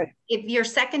it's right. If your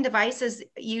second device is,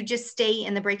 you just stay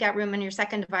in the breakout room on your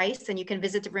second device and you can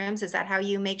visit the rooms. Is that how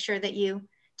you make sure that you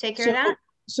take care of that?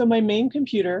 So my main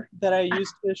computer that I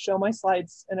use to show my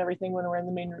slides and everything when we're in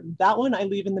the main room, that one I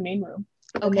leave in the main room.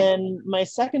 Okay. And then my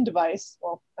second device,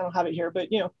 well, I don't have it here, but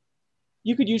you know,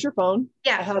 you could use your phone.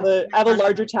 Yeah. I have a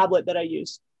larger tablet that I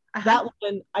use. That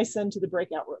one I send to the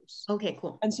breakout rooms. Okay,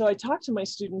 cool. And so I talk to my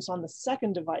students on the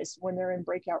second device when they're in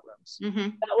breakout rooms. Mm-hmm.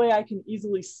 That way I can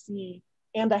easily see,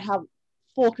 and I have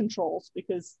full controls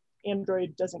because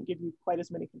Android doesn't give you quite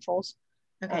as many controls.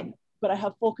 Okay. But I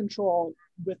have full control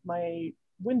with my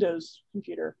Windows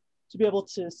computer to be able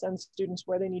to send students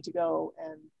where they need to go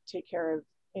and take care of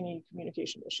any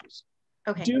communication issues.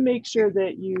 Okay. Do make sure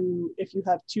that if you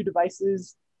have two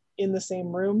devices in the same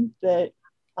room, that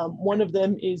one of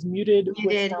them is muted.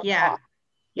 Yeah. Off.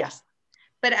 Yes.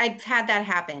 But I've had that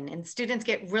happen, and students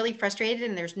get really frustrated,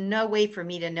 and there's no way for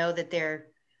me to know that they're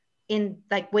in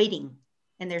like waiting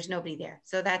and there's nobody there.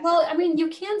 So that's, well, I mean, you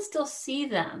can still see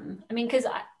them. I mean, because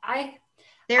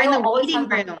they're in the always waiting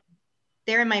room.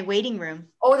 They're in my waiting room.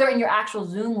 Oh, they're in your actual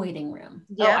Zoom waiting room.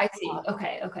 Yeah. Oh, I see.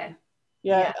 Okay.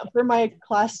 Yeah, for my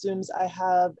class Zooms, I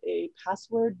have a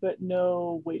password, but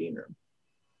no waiting room.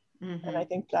 Mm-hmm. And I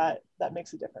think that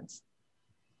makes a difference.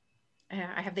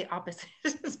 I have the opposite.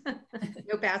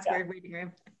 No password, waiting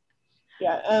room.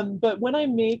 Yeah, but when I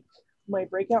make my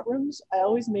breakout rooms, I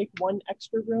always make one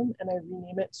extra room and I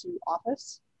rename it to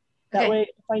office. That way,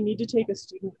 if I need to take a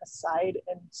student aside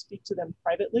and speak to them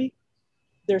privately,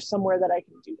 there's somewhere that I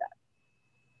can do that.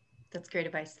 That's great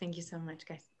advice. Thank you so much,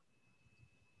 guys.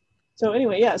 So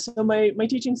anyway, yeah, so my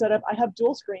teaching setup, I have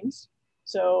dual screens.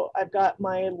 So I've got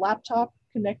my laptop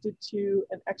connected to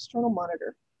an external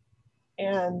monitor.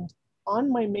 And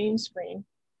on my main screen,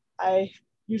 I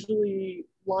usually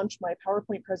launch my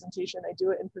PowerPoint presentation. I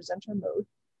do it in presenter mode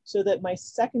so that my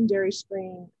secondary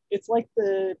screen, it's like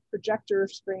the projector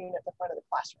screen at the front of the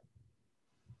classroom.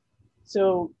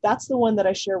 So that's the one that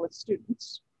I share with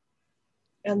students.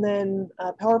 And then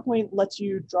PowerPoint lets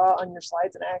you draw on your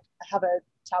slides. And I have a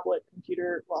tablet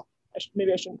computer. Well,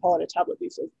 maybe I shouldn't call it a tablet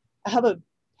these days. I have a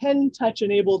pen touch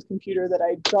enabled computer that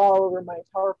I draw over my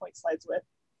PowerPoint slides with.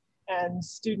 And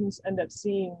students end up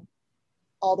seeing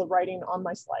all the writing on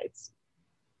my slides.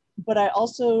 But I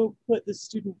also put the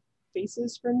student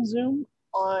faces from Zoom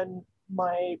on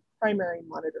my primary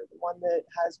monitor, the one that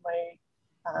has my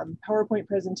PowerPoint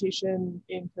presentation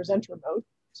in presenter mode.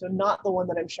 So not the one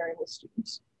that I'm sharing with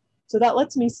students. So that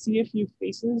lets me see a few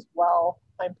faces while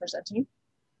I'm presenting,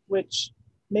 which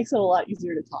makes it a lot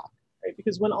easier to talk, right?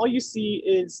 Because when all you see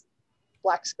is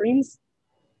black screens,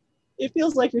 it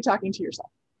feels like you're talking to yourself.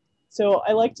 So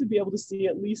I like to be able to see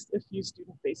at least a few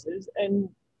student faces. And,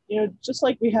 you know, just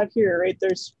like we have here, right?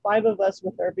 There's 5 of us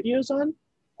with our videos on,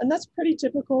 and that's pretty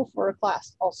typical for a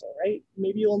class also, right?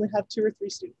 Maybe you only have 2 or 3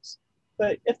 students.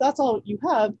 But if that's all you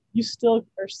have, you still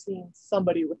are seeing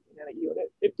somebody looking at you. And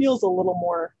it feels a little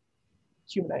more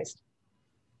humanized.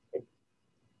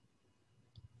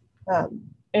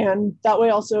 And that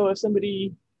way also, if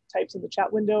somebody types in the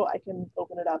chat window, I can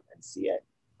open it up and see it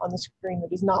on the screen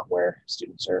that is not where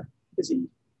students are busy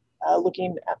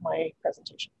looking at my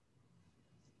presentation.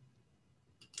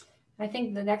 I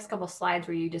think the next couple of slides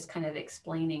were you just kind of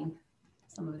explaining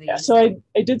some of these. Yeah, so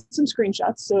I did some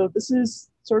screenshots. So this is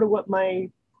sort of what my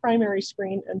primary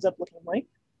screen ends up looking like.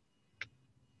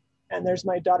 And there's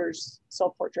my daughter's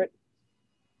self-portrait.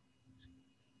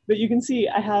 But you can see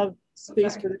I have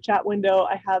space for the chat window.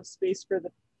 I have space for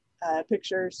the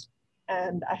pictures,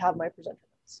 and I have my presenter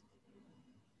notes.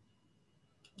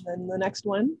 And then the next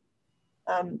one,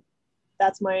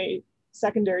 that's my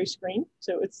secondary screen.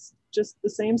 So it's just the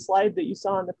same slide that you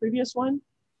saw on the previous one,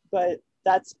 but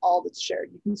that's all that's shared.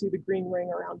 You can see the green ring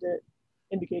around it,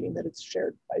 indicating that it's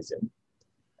shared by Zoom.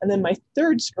 And then my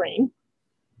third screen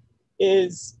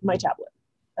is my tablet.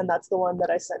 And that's the one that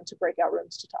I send to breakout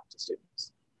rooms to talk to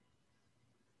students.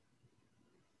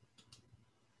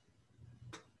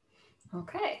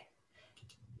 Okay.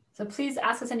 So please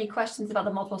ask us any questions about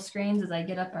the multiple screens as I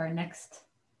get up our next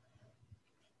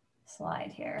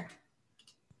slide here.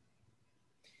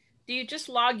 Do you just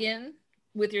log in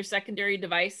with your secondary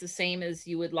device the same as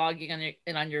you would log in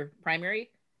on your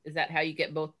primary? Is that how you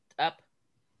get both up?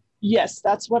 Yes,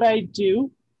 that's what I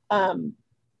do.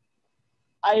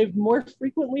 I've more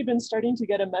frequently been starting to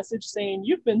get a message saying,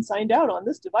 you've been signed out on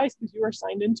this device because you are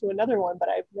signed into another one, but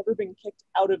I've never been kicked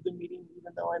out of the meeting,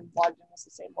 even though I'm logged in as the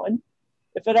same one.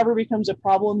 If it ever becomes a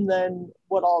problem, then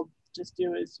what I'll just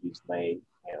do is use my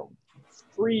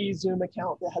free Zoom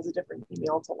account that has a different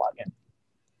email to log in.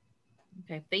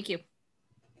 Okay, thank you.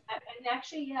 And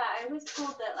actually, yeah, I was told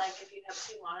that like if you have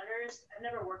 2 monitors, I've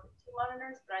never worked with 2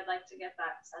 monitors, but I'd like to get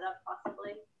that set up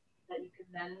possibly, that you can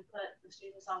then put the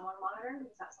students on 1 monitor.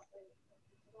 Is that something?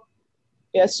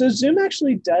 Yeah, so Zoom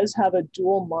actually does have a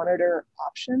dual monitor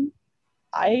option.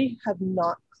 I have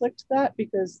not clicked that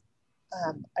because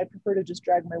I prefer to just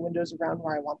drag my windows around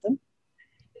where I want them.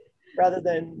 rather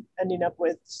than ending up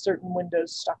with certain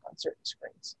windows stuck on certain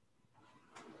screens.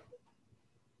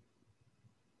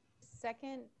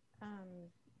 Second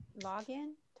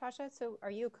login, Tasha, so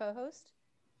are you a co-host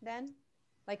then?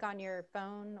 Like on your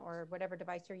phone or whatever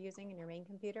device you're using in your main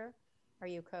computer? Are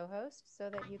you co-host so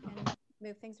that you can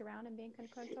move things around and be in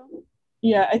control?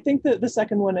 Yeah, I think that the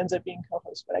second one ends up being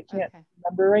co-host, but I can't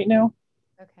remember right now.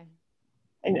 Okay.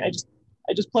 And I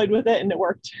just played with it and it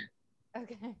worked.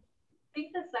 Okay. I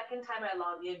think the second time I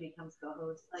log in becomes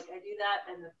co-host. Like I do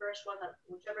that, and the first one,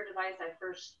 whichever device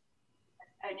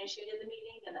I initiated the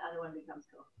meeting, and the other one becomes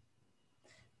co-host.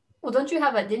 Well, didn't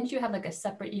you have like a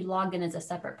separate, you logged in as a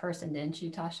separate person, didn't you,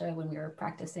 Tasha, when we were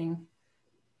practicing?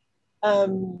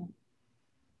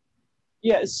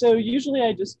 Yeah, so usually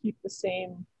I just keep the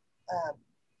same,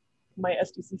 my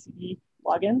SDCCD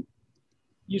login.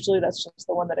 Usually that's just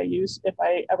the one that I use. If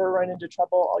I ever run into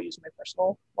trouble, I'll use my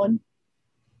personal one.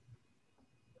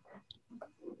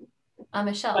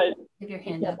 Michelle, give your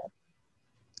hand up.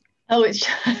 Oh, it's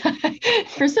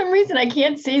for some reason I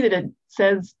can't see that it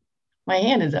says my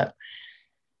hand is up.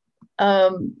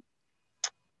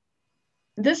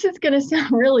 This is going to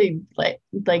sound really like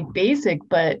basic,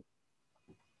 but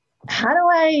how do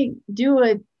I do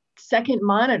a second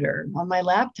monitor on my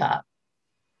laptop?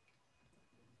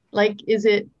 Like, is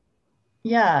it,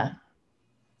 yeah.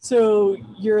 So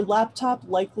your laptop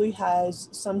likely has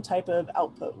some type of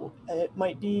output. It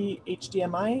might be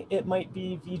HDMI, it might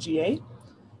be VGA,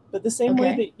 but the same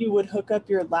way that you would hook up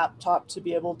your laptop to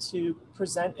be able to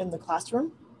present in the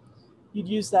classroom, you'd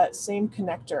use that same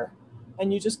connector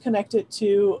and you just connect it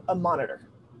to a monitor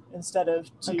instead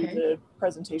of to the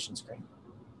presentation screen.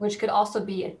 Which could also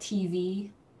be a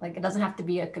TV. Like it doesn't have to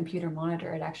be a computer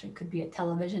monitor. It actually could be a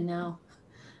television now.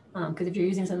 Because if you're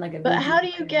using something like a but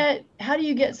VGA, how do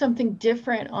you get something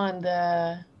different on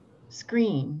the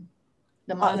screen,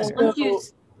 the monitor?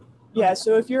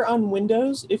 So if you're on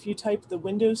Windows, if you type the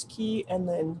Windows key and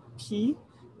then P,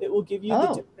 it will give you the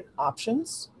different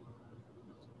options.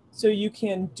 So you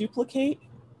can duplicate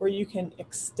or you can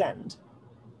extend.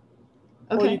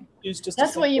 Okay. Or you can use just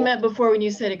that's what you meant before when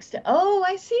you said extend. Oh,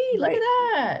 I see. Look at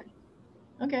that.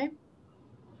 Okay.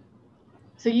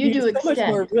 So you do extend. So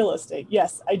much more real estate.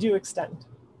 Yes, I do extend.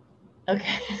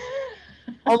 Okay.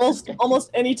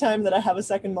 almost any time that I have a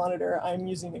second monitor, I'm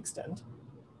using extend.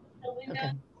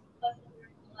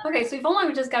 Okay, so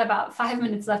we've just got about 5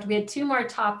 minutes left. We had two more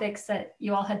topics that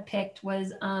you all had picked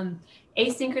was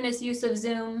asynchronous use of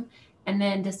Zoom and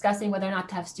then discussing whether or not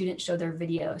to have students show their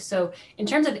video. So in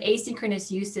terms of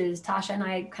asynchronous uses, Tasha and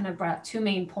I kind of brought up two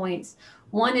main points.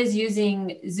 One is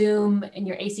using Zoom in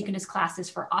your asynchronous classes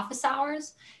for office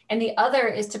hours. And the other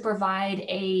is to provide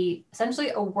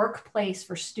essentially a workplace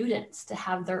for students to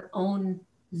have their own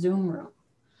Zoom room.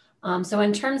 So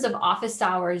in terms of office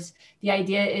hours, the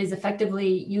idea is effectively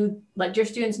you let your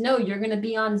students know you're going to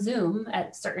be on Zoom at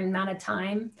a certain amount of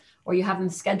time, or you have them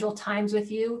schedule times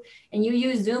with you, and you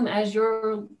use Zoom as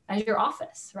your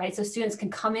office, right? So students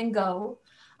can come and go.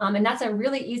 And that's a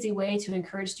really easy way to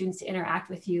encourage students to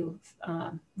interact with you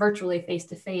virtually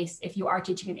face-to-face if you are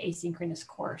teaching an asynchronous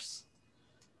course.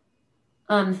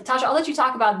 Tasha, I'll let you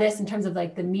talk about this in terms of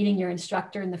like the meeting your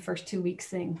instructor in the first 2 weeks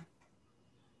thing.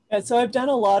 Yeah, so I've done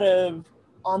a lot of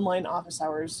online office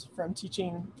hours from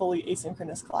teaching fully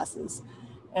asynchronous classes.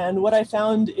 And what I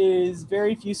found is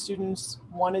very few students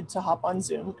wanted to hop on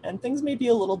Zoom, and things may be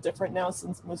a little different now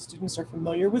since most students are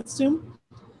familiar with Zoom.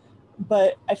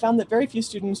 But I found that very few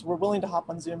students were willing to hop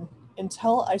on Zoom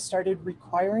until I started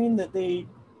requiring that they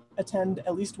attend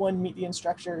at least one Meet the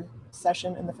Instructor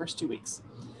session in the first 2 weeks.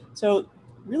 So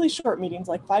really short meetings,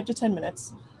 like 5 to 10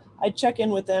 minutes. I'd check in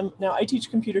with them. Now I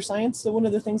teach computer science, so one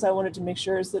of the things I wanted to make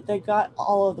sure is that they got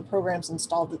all of the programs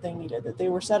installed that they needed, that they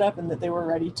were set up and that they were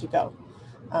ready to go.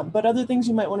 But other things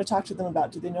you might want to talk to them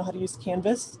about. Do they know how to use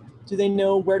Canvas? Do they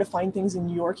know where to find things in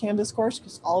your Canvas course?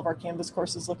 Because all of our Canvas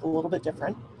courses look a little bit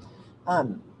different.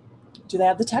 Do they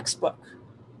have the textbook?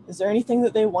 Is there anything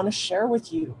that they want to share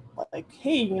with you? Like,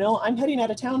 hey, I'm heading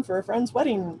out of town for a friend's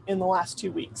wedding in the last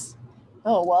 2 weeks.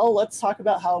 Oh, well, let's talk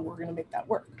about how we're going to make that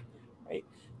work, right?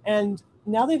 And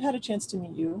now they've had a chance to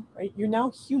meet you, right? You're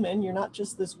now human. You're not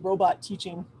just this robot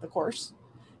teaching the course.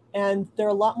 And they're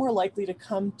a lot more likely to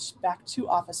come back to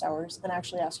office hours and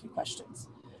actually ask you questions.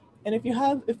 And if you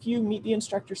have a few Meet the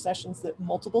Instructor sessions that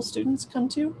multiple students come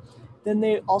to, then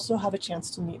they also have a chance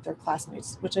to meet their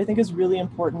classmates, which I think is really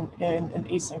important in an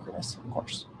asynchronous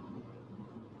course.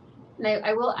 And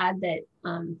I will add that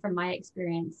from my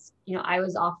experience, I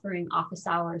was offering office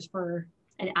hours for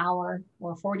an hour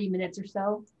or 40 minutes or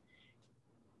so.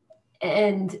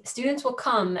 And students will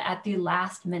come at the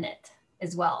last minute.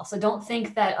 as well. So don't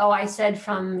think that, oh, I said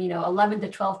from 11 to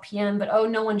 12 p.m., but oh,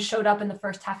 no one showed up in the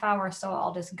first half hour, so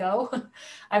I'll just go.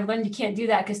 I've learned you can't do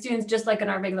that, because students, just like in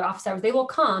our regular office hours, they will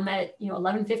come at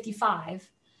 11:55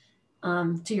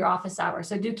 to your office hour.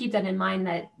 So do keep that in mind,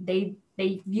 that they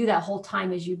view that whole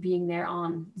time as you being there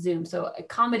on Zoom. So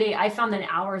accommodate. I found that an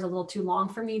hour is a little too long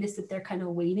for me to sit there kind of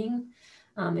waiting.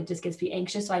 It just gets me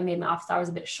anxious. So I made my office hours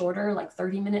a bit shorter, like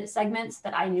 30-minute segments,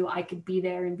 that I knew I could be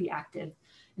there and be active,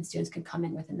 and students could come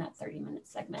in within that 30-minute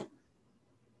segment.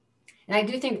 And I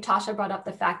do think Tasha brought up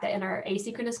the fact that in our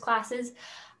asynchronous classes,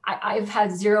 I've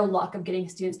had zero luck of getting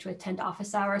students to attend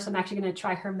office hours. So I'm actually going to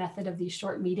try her method of these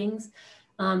short meetings.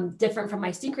 Different from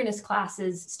my synchronous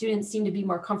classes, students seem to be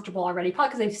more comfortable already, probably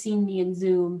because they've seen me in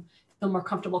Zoom, feel more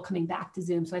comfortable coming back to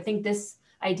Zoom. So I think this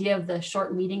idea of the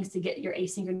short meetings to get your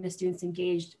asynchronous students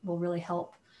engaged will really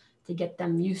help to get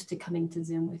them used to coming to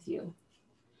Zoom with you.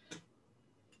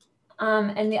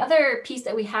 And the other piece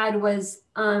that we had was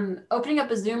opening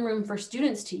up a Zoom room for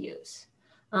students to use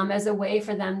as a way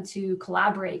for them to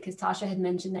collaborate, because Tasha had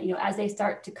mentioned that, as they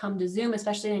start to come to Zoom,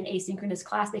 especially in an asynchronous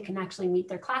class, they can actually meet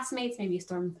their classmates, maybe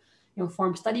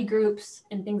form study groups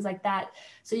and things like that.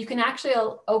 So you can actually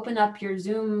open up your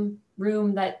Zoom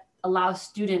room that allows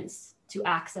students to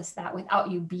access that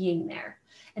without you being there.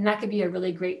 And that could be a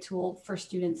really great tool for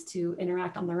students to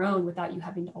interact on their own without you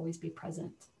having to always be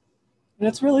present. And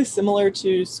it's really similar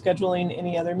to scheduling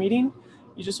any other meeting.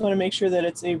 You just want to make sure that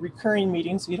it's a recurring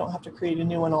meeting, so you don't have to create a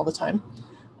new one all the time.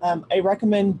 I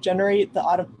recommend generate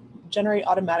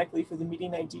automatically for the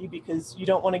meeting ID, because you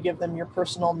don't want to give them your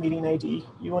personal meeting ID.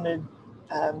 You want to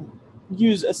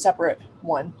use a separate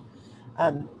one.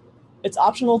 It's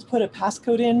optional to put a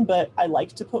passcode in, but I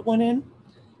like to put one in.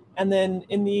 And then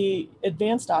in the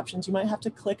advanced options, you might have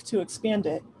to click to expand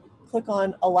it. Click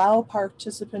on allow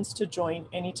participants to join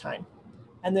anytime.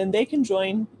 And then they can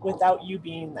join without you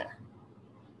being there.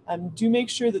 Do make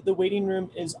sure that the waiting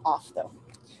room is off though.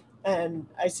 And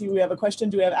I see we have a question.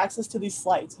 Do we have access to these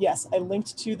slides? Yes, I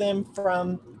linked to them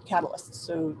from Catalyst.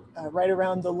 So right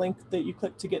around the link that you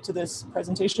click to get to this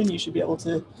presentation, you should be able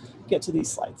to get to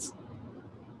these slides.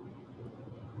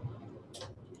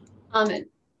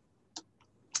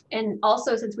 And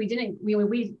also, since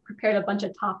we prepared a bunch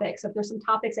of topics, so if there's some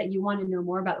topics that you want to know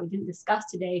more about that we didn't discuss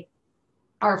today,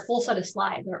 our full set of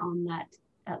slides are on that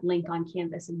link on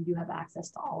Canvas, and you do have access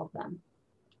to all of them.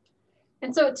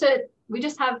 And so we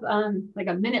just have like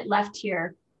a minute left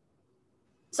here.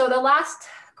 So the last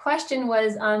question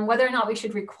was whether or not we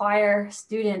should require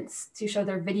students to show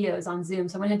their videos on Zoom.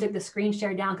 So I'm going to take the screen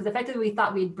share down, because effectively we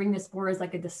thought we'd bring this forward as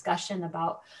like a discussion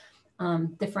about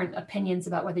different opinions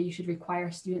about whether you should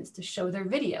require students to show their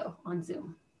video on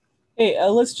Zoom. Hey,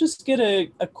 let's just get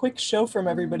a quick show from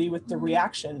everybody with the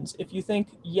reactions, if you think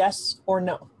yes or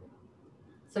no.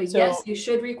 So yes, you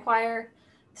should require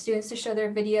students to show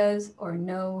their videos, or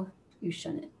no, you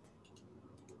shouldn't.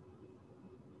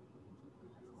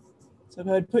 So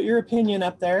go ahead, put your opinion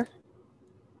up there.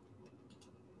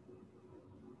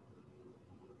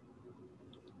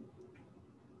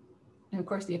 And of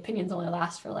course, the opinions only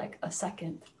last for like a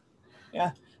second.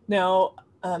 Yeah. Now,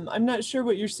 I'm not sure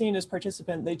what you're seeing as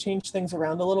participant. They changed things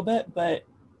around a little bit, but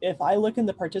if I look in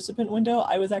the participant window,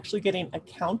 I was actually getting a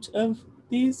count of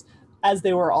these as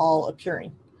they were all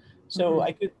appearing. So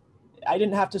I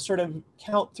didn't have to sort of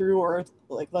count through, or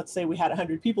like, let's say we had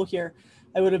 100 people here,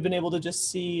 I would have been able to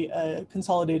just see a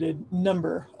consolidated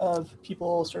number of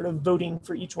people sort of voting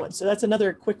for each one. So that's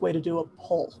another quick way to do a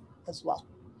poll as well.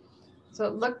 So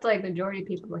it looked like the majority of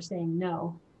people were saying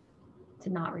no to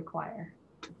not require.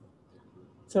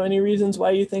 So any reasons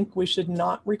why you think we should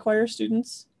not require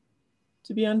students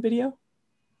to be on video?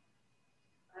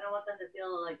 I don't want them to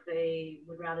feel like they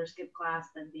would rather skip class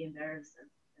than be embarrassed.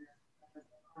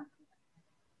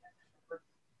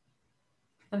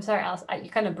 I'm sorry, Alice, you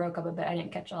kind of broke up a bit. I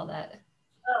didn't catch all that.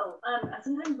 Oh,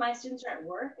 sometimes my students are at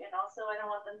work, and also I don't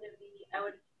want them to be, I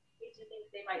would hate to think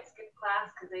they might skip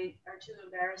class because they are too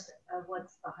embarrassed of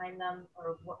what's behind them,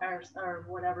 or whatever's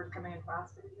coming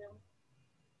across through Zoom.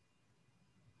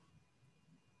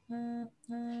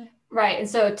 Right, and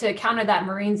so to counter that,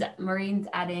 Maureen's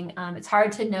adding, it's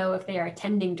hard to know if they are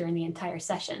attending during the entire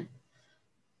session,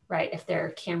 right, if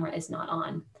their camera is not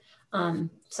on.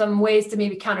 Some ways to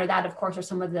maybe counter that, of course, are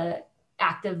some of the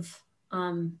active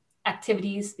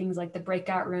activities, things like the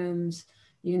breakout rooms,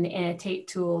 using the annotate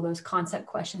tool, those concept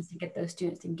questions to get those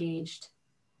students engaged.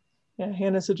 Yeah,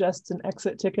 Hannah suggests an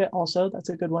exit ticket also. That's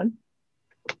a good one.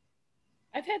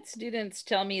 I've had students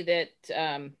tell me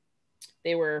that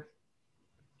they were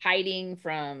hiding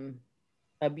from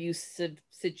abusive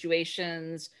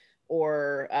situations,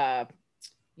 or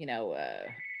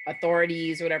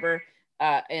authorities or whatever.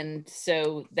 And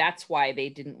so that's why they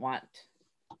didn't want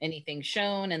anything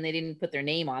shown, and they didn't put their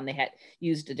name on. They had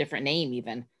used a different name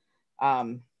even.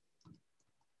 So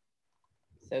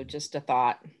just a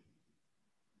thought.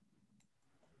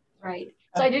 Right.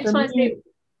 So I did just want to say,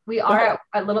 we are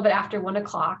a little bit after 1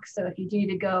 o'clock. So if you do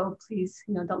need to go, please,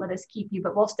 don't let us keep you,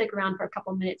 but we'll stick around for a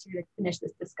couple minutes here to finish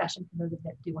this discussion for those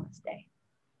that do want to stay.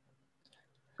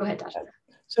 Go ahead, Tasha.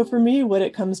 So for me, what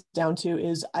it comes down to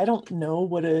is I don't know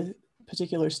what a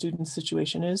particular student's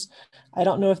situation is. I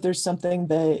don't know if there's something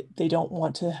that they don't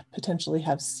want to potentially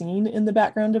have seen in the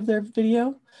background of their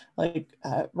video. Like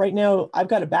right now, I've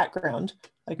got a background.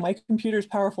 Like my computer is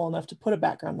powerful enough to put a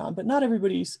background on, but not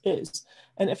everybody's is.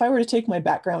 And if I were to take my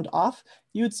background off,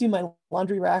 you would see my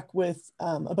laundry rack with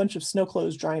a bunch of snow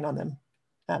clothes drying on them.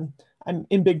 I'm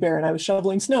in Big Bear and I was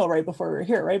shoveling snow right before we were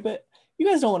here, right? But you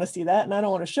guys don't want to see that, and I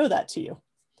don't want to show that to you.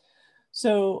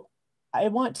 So I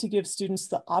want to give students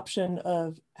the option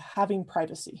of having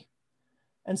privacy.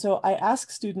 And so I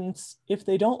ask students, if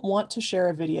they don't want to share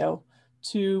a video,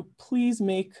 to please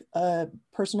make a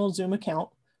personal Zoom account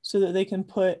so that they can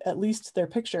put at least their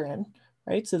picture in,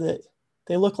 right? So that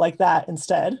they look like that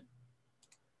instead.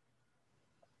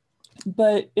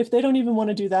 But if they don't even want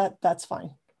to do that, that's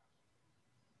fine.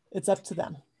 It's up to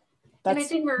them. And I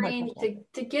think, Maureen,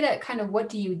 to get at kind of what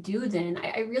do you do then,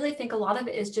 I really think a lot of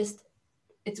it is just,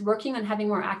 it's working on having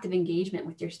more active engagement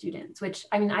with your students, which,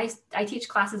 I mean, I teach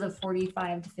classes of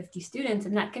 45 to 50 students,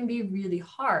 and that can be really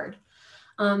hard.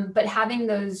 But having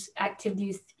those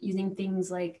activities using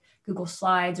things like Google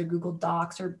Slides or Google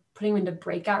Docs, or putting them into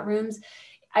breakout rooms,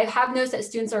 I have noticed that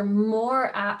students are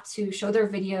more apt to show their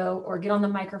video or get on the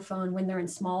microphone when they're in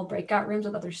small breakout rooms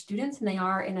with other students than they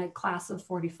are in a class of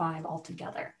 45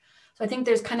 altogether. So I think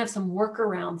there's kind of some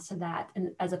workarounds to that,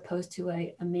 and as opposed to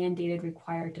a mandated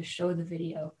required to show the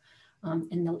video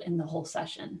in the whole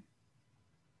session.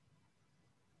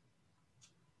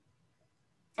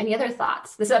 Any other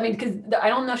thoughts? I mean, because I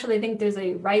don't necessarily think there's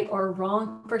a right or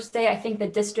wrong per se. I think the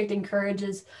district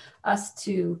encourages us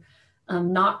to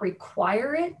not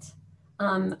require it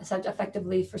such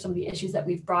effectively for some of the issues that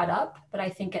we've brought up. But I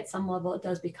think at some level it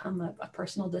does become a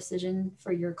personal decision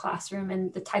for your classroom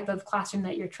and the type of classroom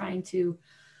that you're trying to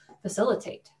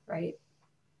facilitate, right?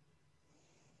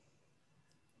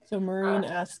 So Maureen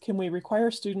asks, can we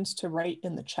require students to write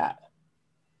in the chat?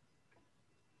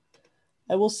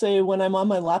 I will say when I'm on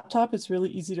my laptop, it's really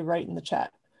easy to write in the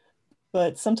chat.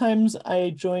 But sometimes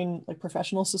I join like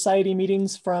professional society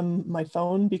meetings from my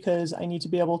phone because I need to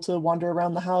be able to wander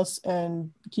around the house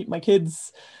and keep my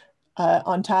kids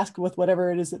on task with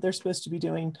whatever it is that they're supposed to be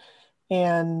doing.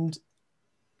 And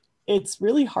it's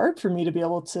really hard for me to be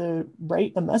able to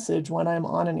write a message when I'm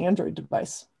on an Android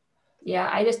device. Yeah,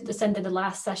 I just attended the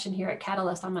last session here at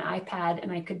Catalyst on my iPad,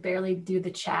 and I could barely do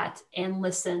the chat and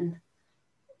listen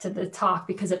to the talk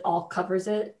because it all covers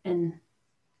it. And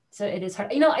so it is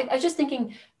hard. I was just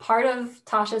thinking part of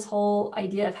Tasha's whole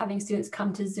idea of having students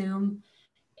come to Zoom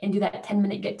and do that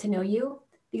 10-minute get to know you.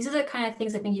 These are the kind of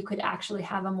things I think you could actually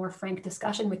have a more frank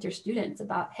discussion with your students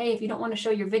about, hey, if you don't want to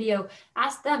show your video,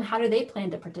 ask them, how do they plan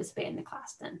to participate in the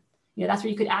class then? That's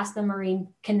where you could ask them, Maureen,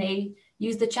 can they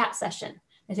use the chat session?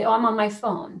 They say, oh, I'm on my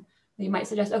phone. You might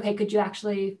suggest, okay,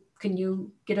 can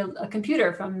you get a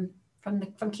computer from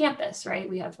campus, right?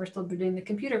 We're still doing the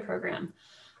computer program.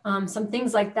 Some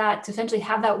things like that to essentially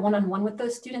have that one-on-one with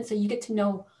those students so you get to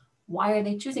know why are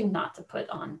they choosing not to put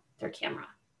on their camera,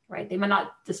 right? They might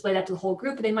not display that to the whole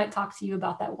group, but they might talk to you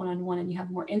about that one-on-one and you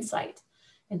have more insight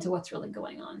into what's really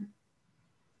going on.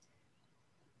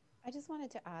 I just wanted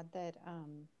to add that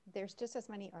there's just as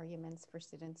many arguments for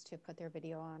students to put their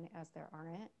video on as there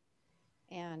aren't.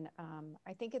 And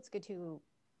I think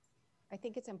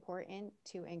it's important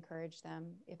to encourage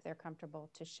them, if they're comfortable,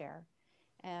 to share.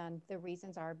 And the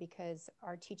reasons are because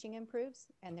our teaching improves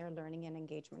and their learning and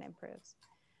engagement improves.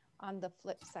 On the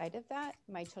flip side of that,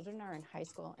 my children are in high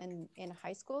school, and in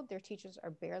high school, their teachers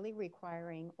are barely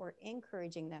requiring or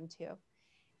encouraging them to.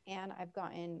 And I've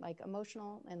gotten like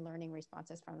emotional and learning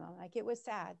responses from them. Like, it was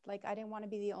sad. Like, I didn't want to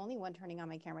be the only one turning on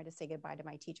my camera to say goodbye to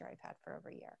my teacher I've had for over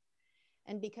a year.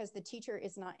 And because the teacher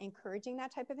is not encouraging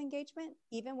that type of engagement,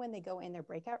 even when they go in their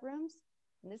breakout rooms,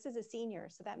 and this is a senior,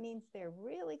 so that means they're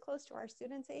really close to our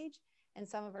students' age, and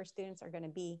some of our students are going to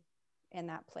be in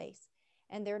that place.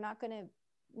 And they're not going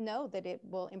to know that it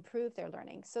will improve their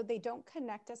learning. So they don't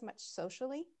connect as much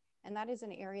socially, and that is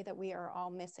an area that we are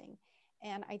all missing.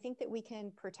 And I think that we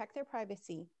can protect their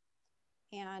privacy,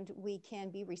 and we can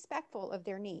be respectful of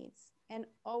their needs and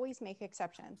always make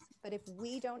exceptions. But if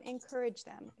we don't encourage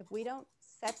them, if we don't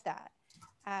set that,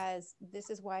 as this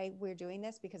is why we're doing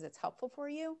this, because it's helpful for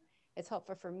you, it's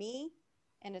helpful for me,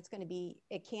 and it's going to be,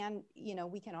 it can, you know,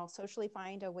 we can all socially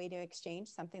find a way to exchange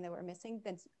something that we're missing,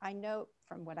 then I know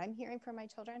from what I'm hearing from my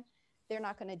children, they're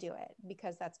not going to do it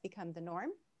because that's become the norm.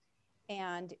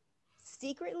 And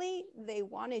secretly, they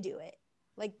want to do it.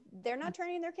 Like, they're not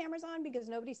turning their cameras on because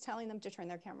nobody's telling them to turn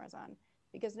their cameras on,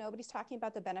 because nobody's talking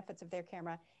about the benefits of their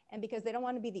camera, and because they don't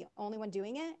want to be the only one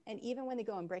doing it. And even when they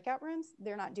go in breakout rooms,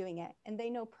 they're not doing it. And they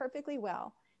know perfectly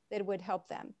well that it would help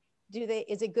them.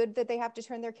 Is it good that they have to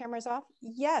turn their cameras off?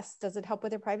 Yes. Does it help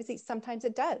with their privacy? Sometimes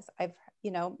it does.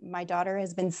 You know, my daughter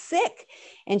has been sick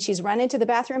and she's run into the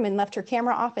bathroom and left her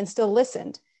camera off and still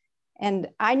listened. And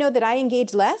I know that I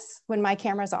engage less when my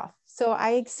camera's off. So I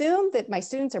assume that my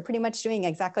students are pretty much doing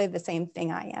exactly the same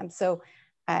thing I am. So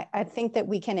I think that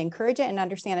we can encourage it and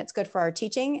understand it's good for our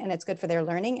teaching and it's good for their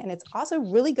learning. And it's also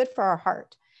really good for our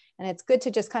heart. And it's good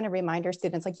to just kind of remind our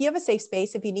students, like, you have a safe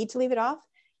space. If you need to leave it off,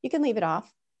 you can leave it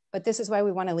off, but this is why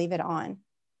we want to leave it on.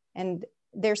 And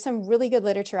there's some really good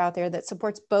literature out there that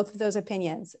supports both of those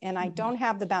opinions. And I don't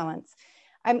have the balance.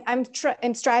 I'm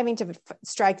striving to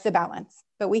strike the balance,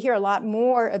 but we hear a lot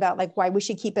more about like why we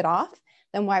should keep it off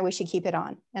than why we should keep it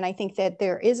on. And I think that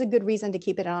there is a good reason to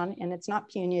keep it on, and it's not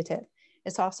punitive.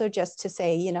 It's also just to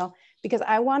say, you know, because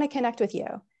I want to connect with you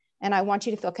and I want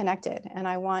you to feel connected. And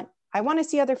I want to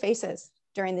see other faces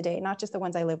during the day, not just the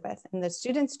ones I live with. And the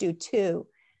students do too.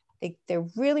 They're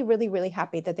really, really, really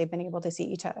happy that they've been able to see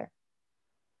each other.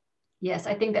 Yes,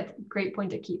 I think that's a great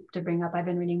point to bring up. I've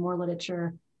been reading more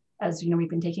literature as, you know, we've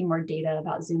been taking more data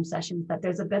about Zoom sessions, that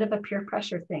there's a bit of a peer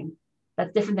pressure thing.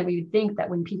 That's different than we would think, that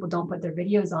when people don't put their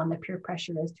videos on, the peer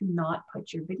pressure is to not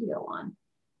put your video on.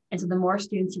 And so the more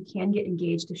students you can get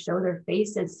engaged to show their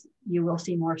faces, you will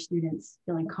see more students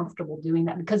feeling comfortable doing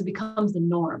that, because it becomes the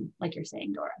norm, like you're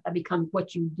saying, Dora. That becomes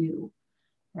what you do,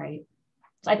 right?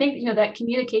 So I think, you know, that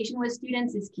communication with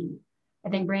students is key. I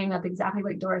think bringing up exactly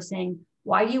what Dora's saying,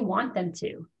 why do you want them to?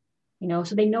 You know,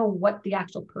 so they know what the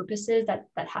actual purpose is that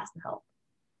has to help.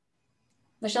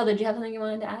 Michelle, did you have something you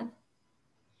wanted to add?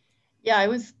 Yeah, I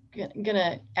was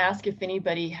gonna ask if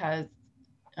anybody has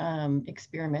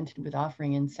experimented with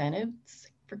offering incentives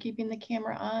for keeping the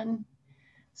camera on,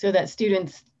 so that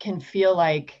students can feel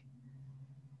like,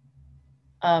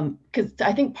 because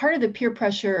I think part of the peer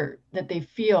pressure that they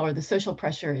feel, or the social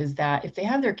pressure, is that if they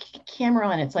have their camera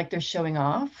on, it's like they're showing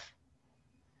off,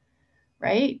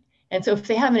 right? And so if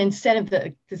they have an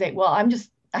incentive to say, well,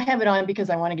 I have it on because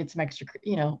I want to get some extra,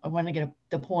 you know, I want to get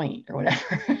the point or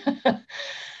whatever.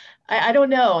 I don't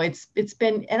know. It's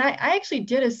been, and I actually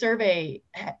did a survey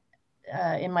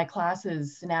in my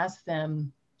classes and asked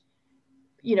them,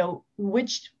 you know,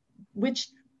 which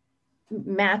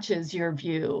matches your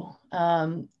view.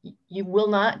 You will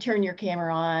not turn your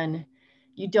camera on.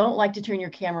 You don't like to turn your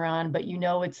camera on, but you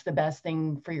know it's the best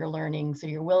thing for your learning, so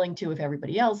you're willing to if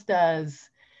everybody else does.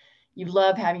 You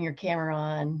love having your camera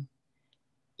on.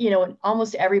 You know, and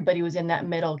almost everybody was in that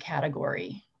middle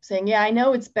category, saying, yeah, I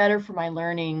know it's better for my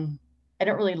learning. I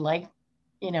don't really like,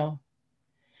 you know,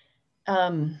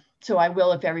 so I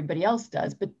will if everybody else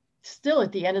does. But still,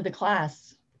 at the end of the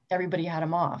class, everybody had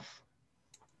them off.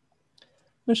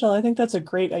 Michelle, I think that's a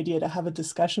great idea to have a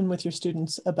discussion with your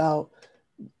students about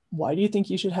why do you think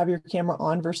you should have your camera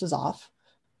on versus off,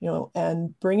 you know,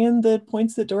 and bring in the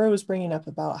points that Dora was bringing up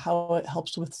about how it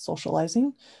helps with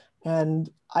socializing. And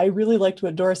I really liked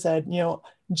what Dora said, you know,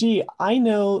 gee, I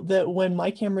know that when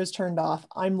my camera is turned off,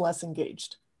 I'm less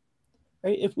engaged,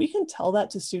 right? If we can tell that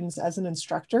to students as an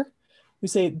instructor, we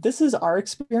say, this is our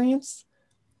experience.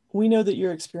 We know that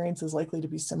your experience is likely to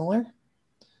be similar.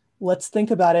 Let's think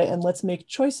about it and let's make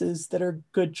choices that are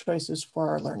good choices for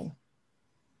our learning.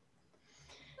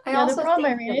 Yeah, the problem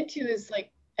I ran into is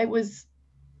like, it was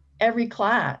every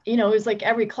class, you know, it was like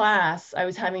every class I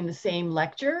was having the same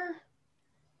lecture,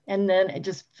 and then it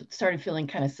just started feeling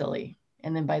kind of silly.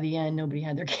 And then by the end, nobody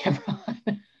had their camera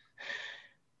on.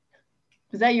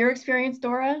 Was that your experience,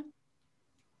 Dora?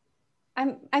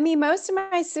 I mean, most of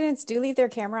my students do leave their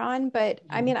camera on, but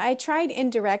I mean, I tried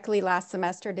indirectly last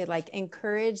semester to like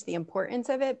encourage the importance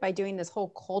of it by doing this whole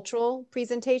cultural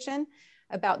presentation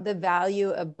about the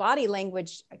value of body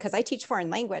language, because I teach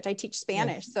foreign language, I teach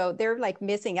Spanish. Yes. So they're like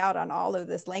missing out on all of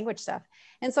this language stuff.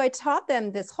 And so I taught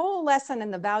them this whole lesson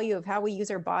and the value of how we use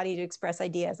our body to express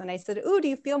ideas. And I said, ooh, do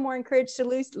you feel more encouraged to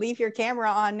leave your camera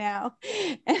on now?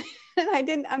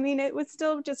 And I mean, it was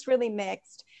still just really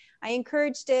mixed. I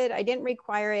encouraged it. I didn't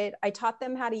require it. I taught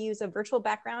them how to use a virtual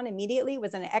background immediately. It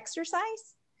was an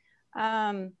exercise.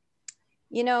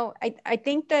 You know, I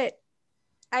think that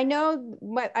I know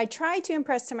what I try to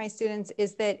impress to my students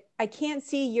is that I can't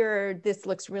see your, this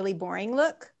looks really boring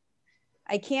look.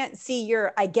 I can't see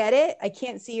your, I get it. I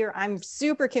can't see your, I'm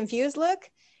super confused look.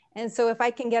 And so if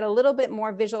I can get a little bit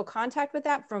more visual contact with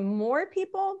that from more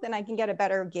people, then I can get a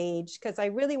better gauge, because I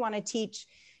really want to teach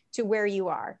to where you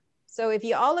are. So if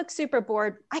you all look super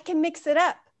bored, I can mix it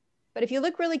up. But if you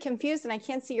look really confused and I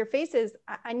can't see your faces,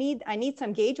 I need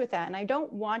some gauge with that. And I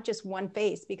don't want just one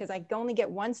face, because I can only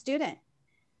get one student.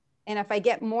 And if I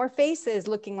get more faces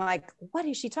looking like, what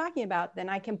is she talking about? Then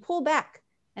I can pull back.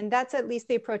 And that's at least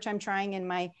the approach I'm trying in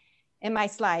my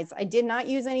slides. I did not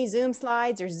use any Zoom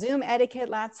slides or Zoom etiquette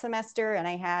last semester. And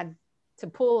I had to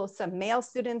pull some male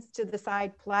students to the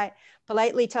side,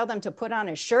 politely tell them to put on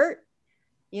a shirt,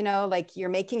 you know, like you're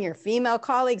making your female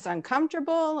colleagues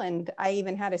uncomfortable. And I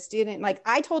even had a student, like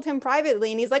I told him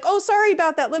privately and he's like, oh, sorry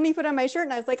about that. Let me put on my shirt.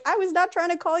 And I was like, I was not trying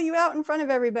to call you out in front of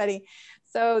everybody.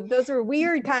 So those are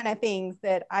weird kind of things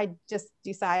that I just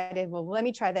decided, well, let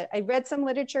me try that. I read some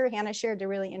literature. Hannah shared a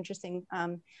really interesting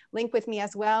link with me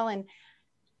as well. And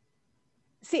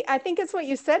see, I think it's what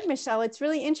you said, Michelle. It's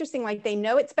really interesting. Like they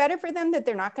know it's better for them that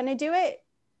they're not going to do it.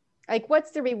 Like,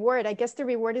 what's the reward? I guess the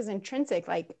reward is intrinsic.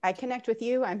 Like I connect with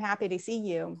you. I'm happy to see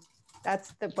you.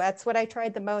 That's what I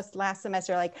tried the most last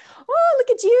semester. Like, oh, look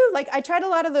at you. Like I tried a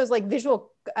lot of those like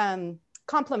visual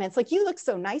compliments. Like you look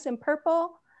so nice in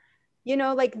purple. You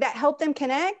know, like that helped them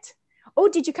connect. Oh,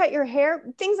 did you cut your hair?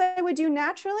 Things I would do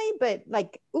naturally, but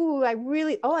like, ooh, I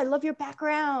love your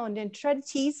background, and try to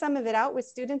tease some of it out with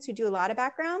students who do a lot of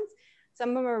backgrounds. Some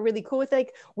of them are really cool with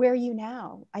like, where are you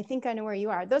now? I think I know where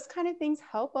you are. Those kind of things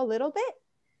help a little bit.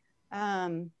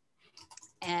 And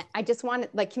I just want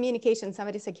like communication.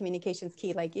 Somebody said communication's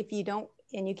key. Like if you don't,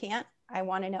 and you can't, I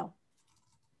want to know.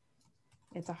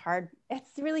 It's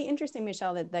really interesting,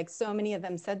 Michelle, that like so many of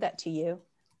them said that to you.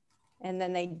 And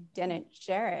then they didn't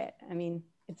share it. I mean,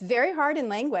 it's very hard in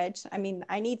language. I mean,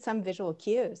 I need some visual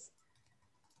cues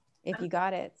if you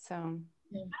got it. So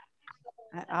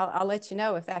I'll let you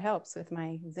know if that helps with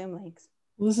my Zoom links.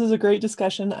 Well, this is a great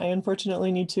discussion. I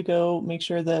unfortunately need to go make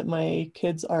sure that my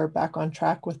kids are back on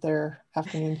track with their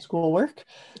afternoon schoolwork.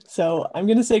 So I'm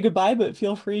going to say goodbye, but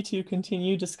feel free to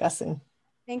continue discussing.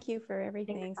 Thank you for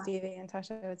everything, Stevi and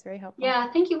Tasha. It was very helpful.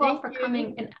 Yeah, thank you all for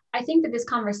coming. And I think that this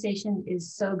conversation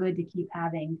is so good to keep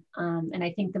having. And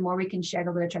I think the more we can share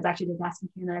the literature, I was actually just asking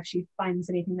Hannah if she finds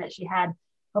anything that she had.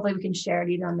 Hopefully we can share it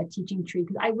either on the teaching tree,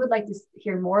 because I would like to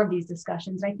hear more of these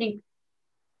discussions. I think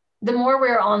the more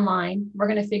we're online, we're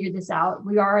going to figure this out.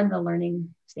 We are in the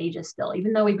learning stages still,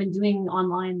 even though we've been doing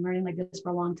online learning like this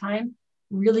for a long time,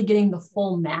 really getting the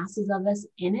full masses of us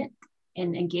in it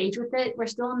and engage with it. We're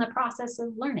still in the process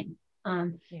of learning.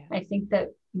 I think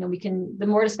that, you know, the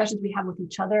more discussions we have with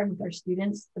each other and with our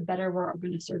students, the better we're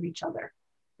going to serve each other,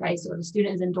 right? So if a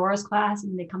student is in Dora's class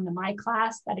and they come to my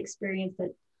class, that experience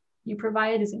that you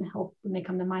provided is going to help when they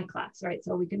come to my class, right?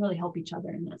 So we can really help each other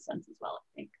in that sense as well,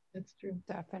 I think. That's true.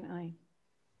 Definitely.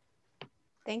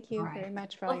 Thank you very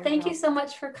much for all your thank help. you so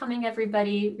much for coming,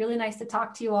 everybody. Really nice to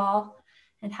talk to you all,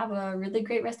 and have a really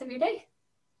great rest of your day.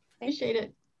 Appreciate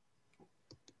it.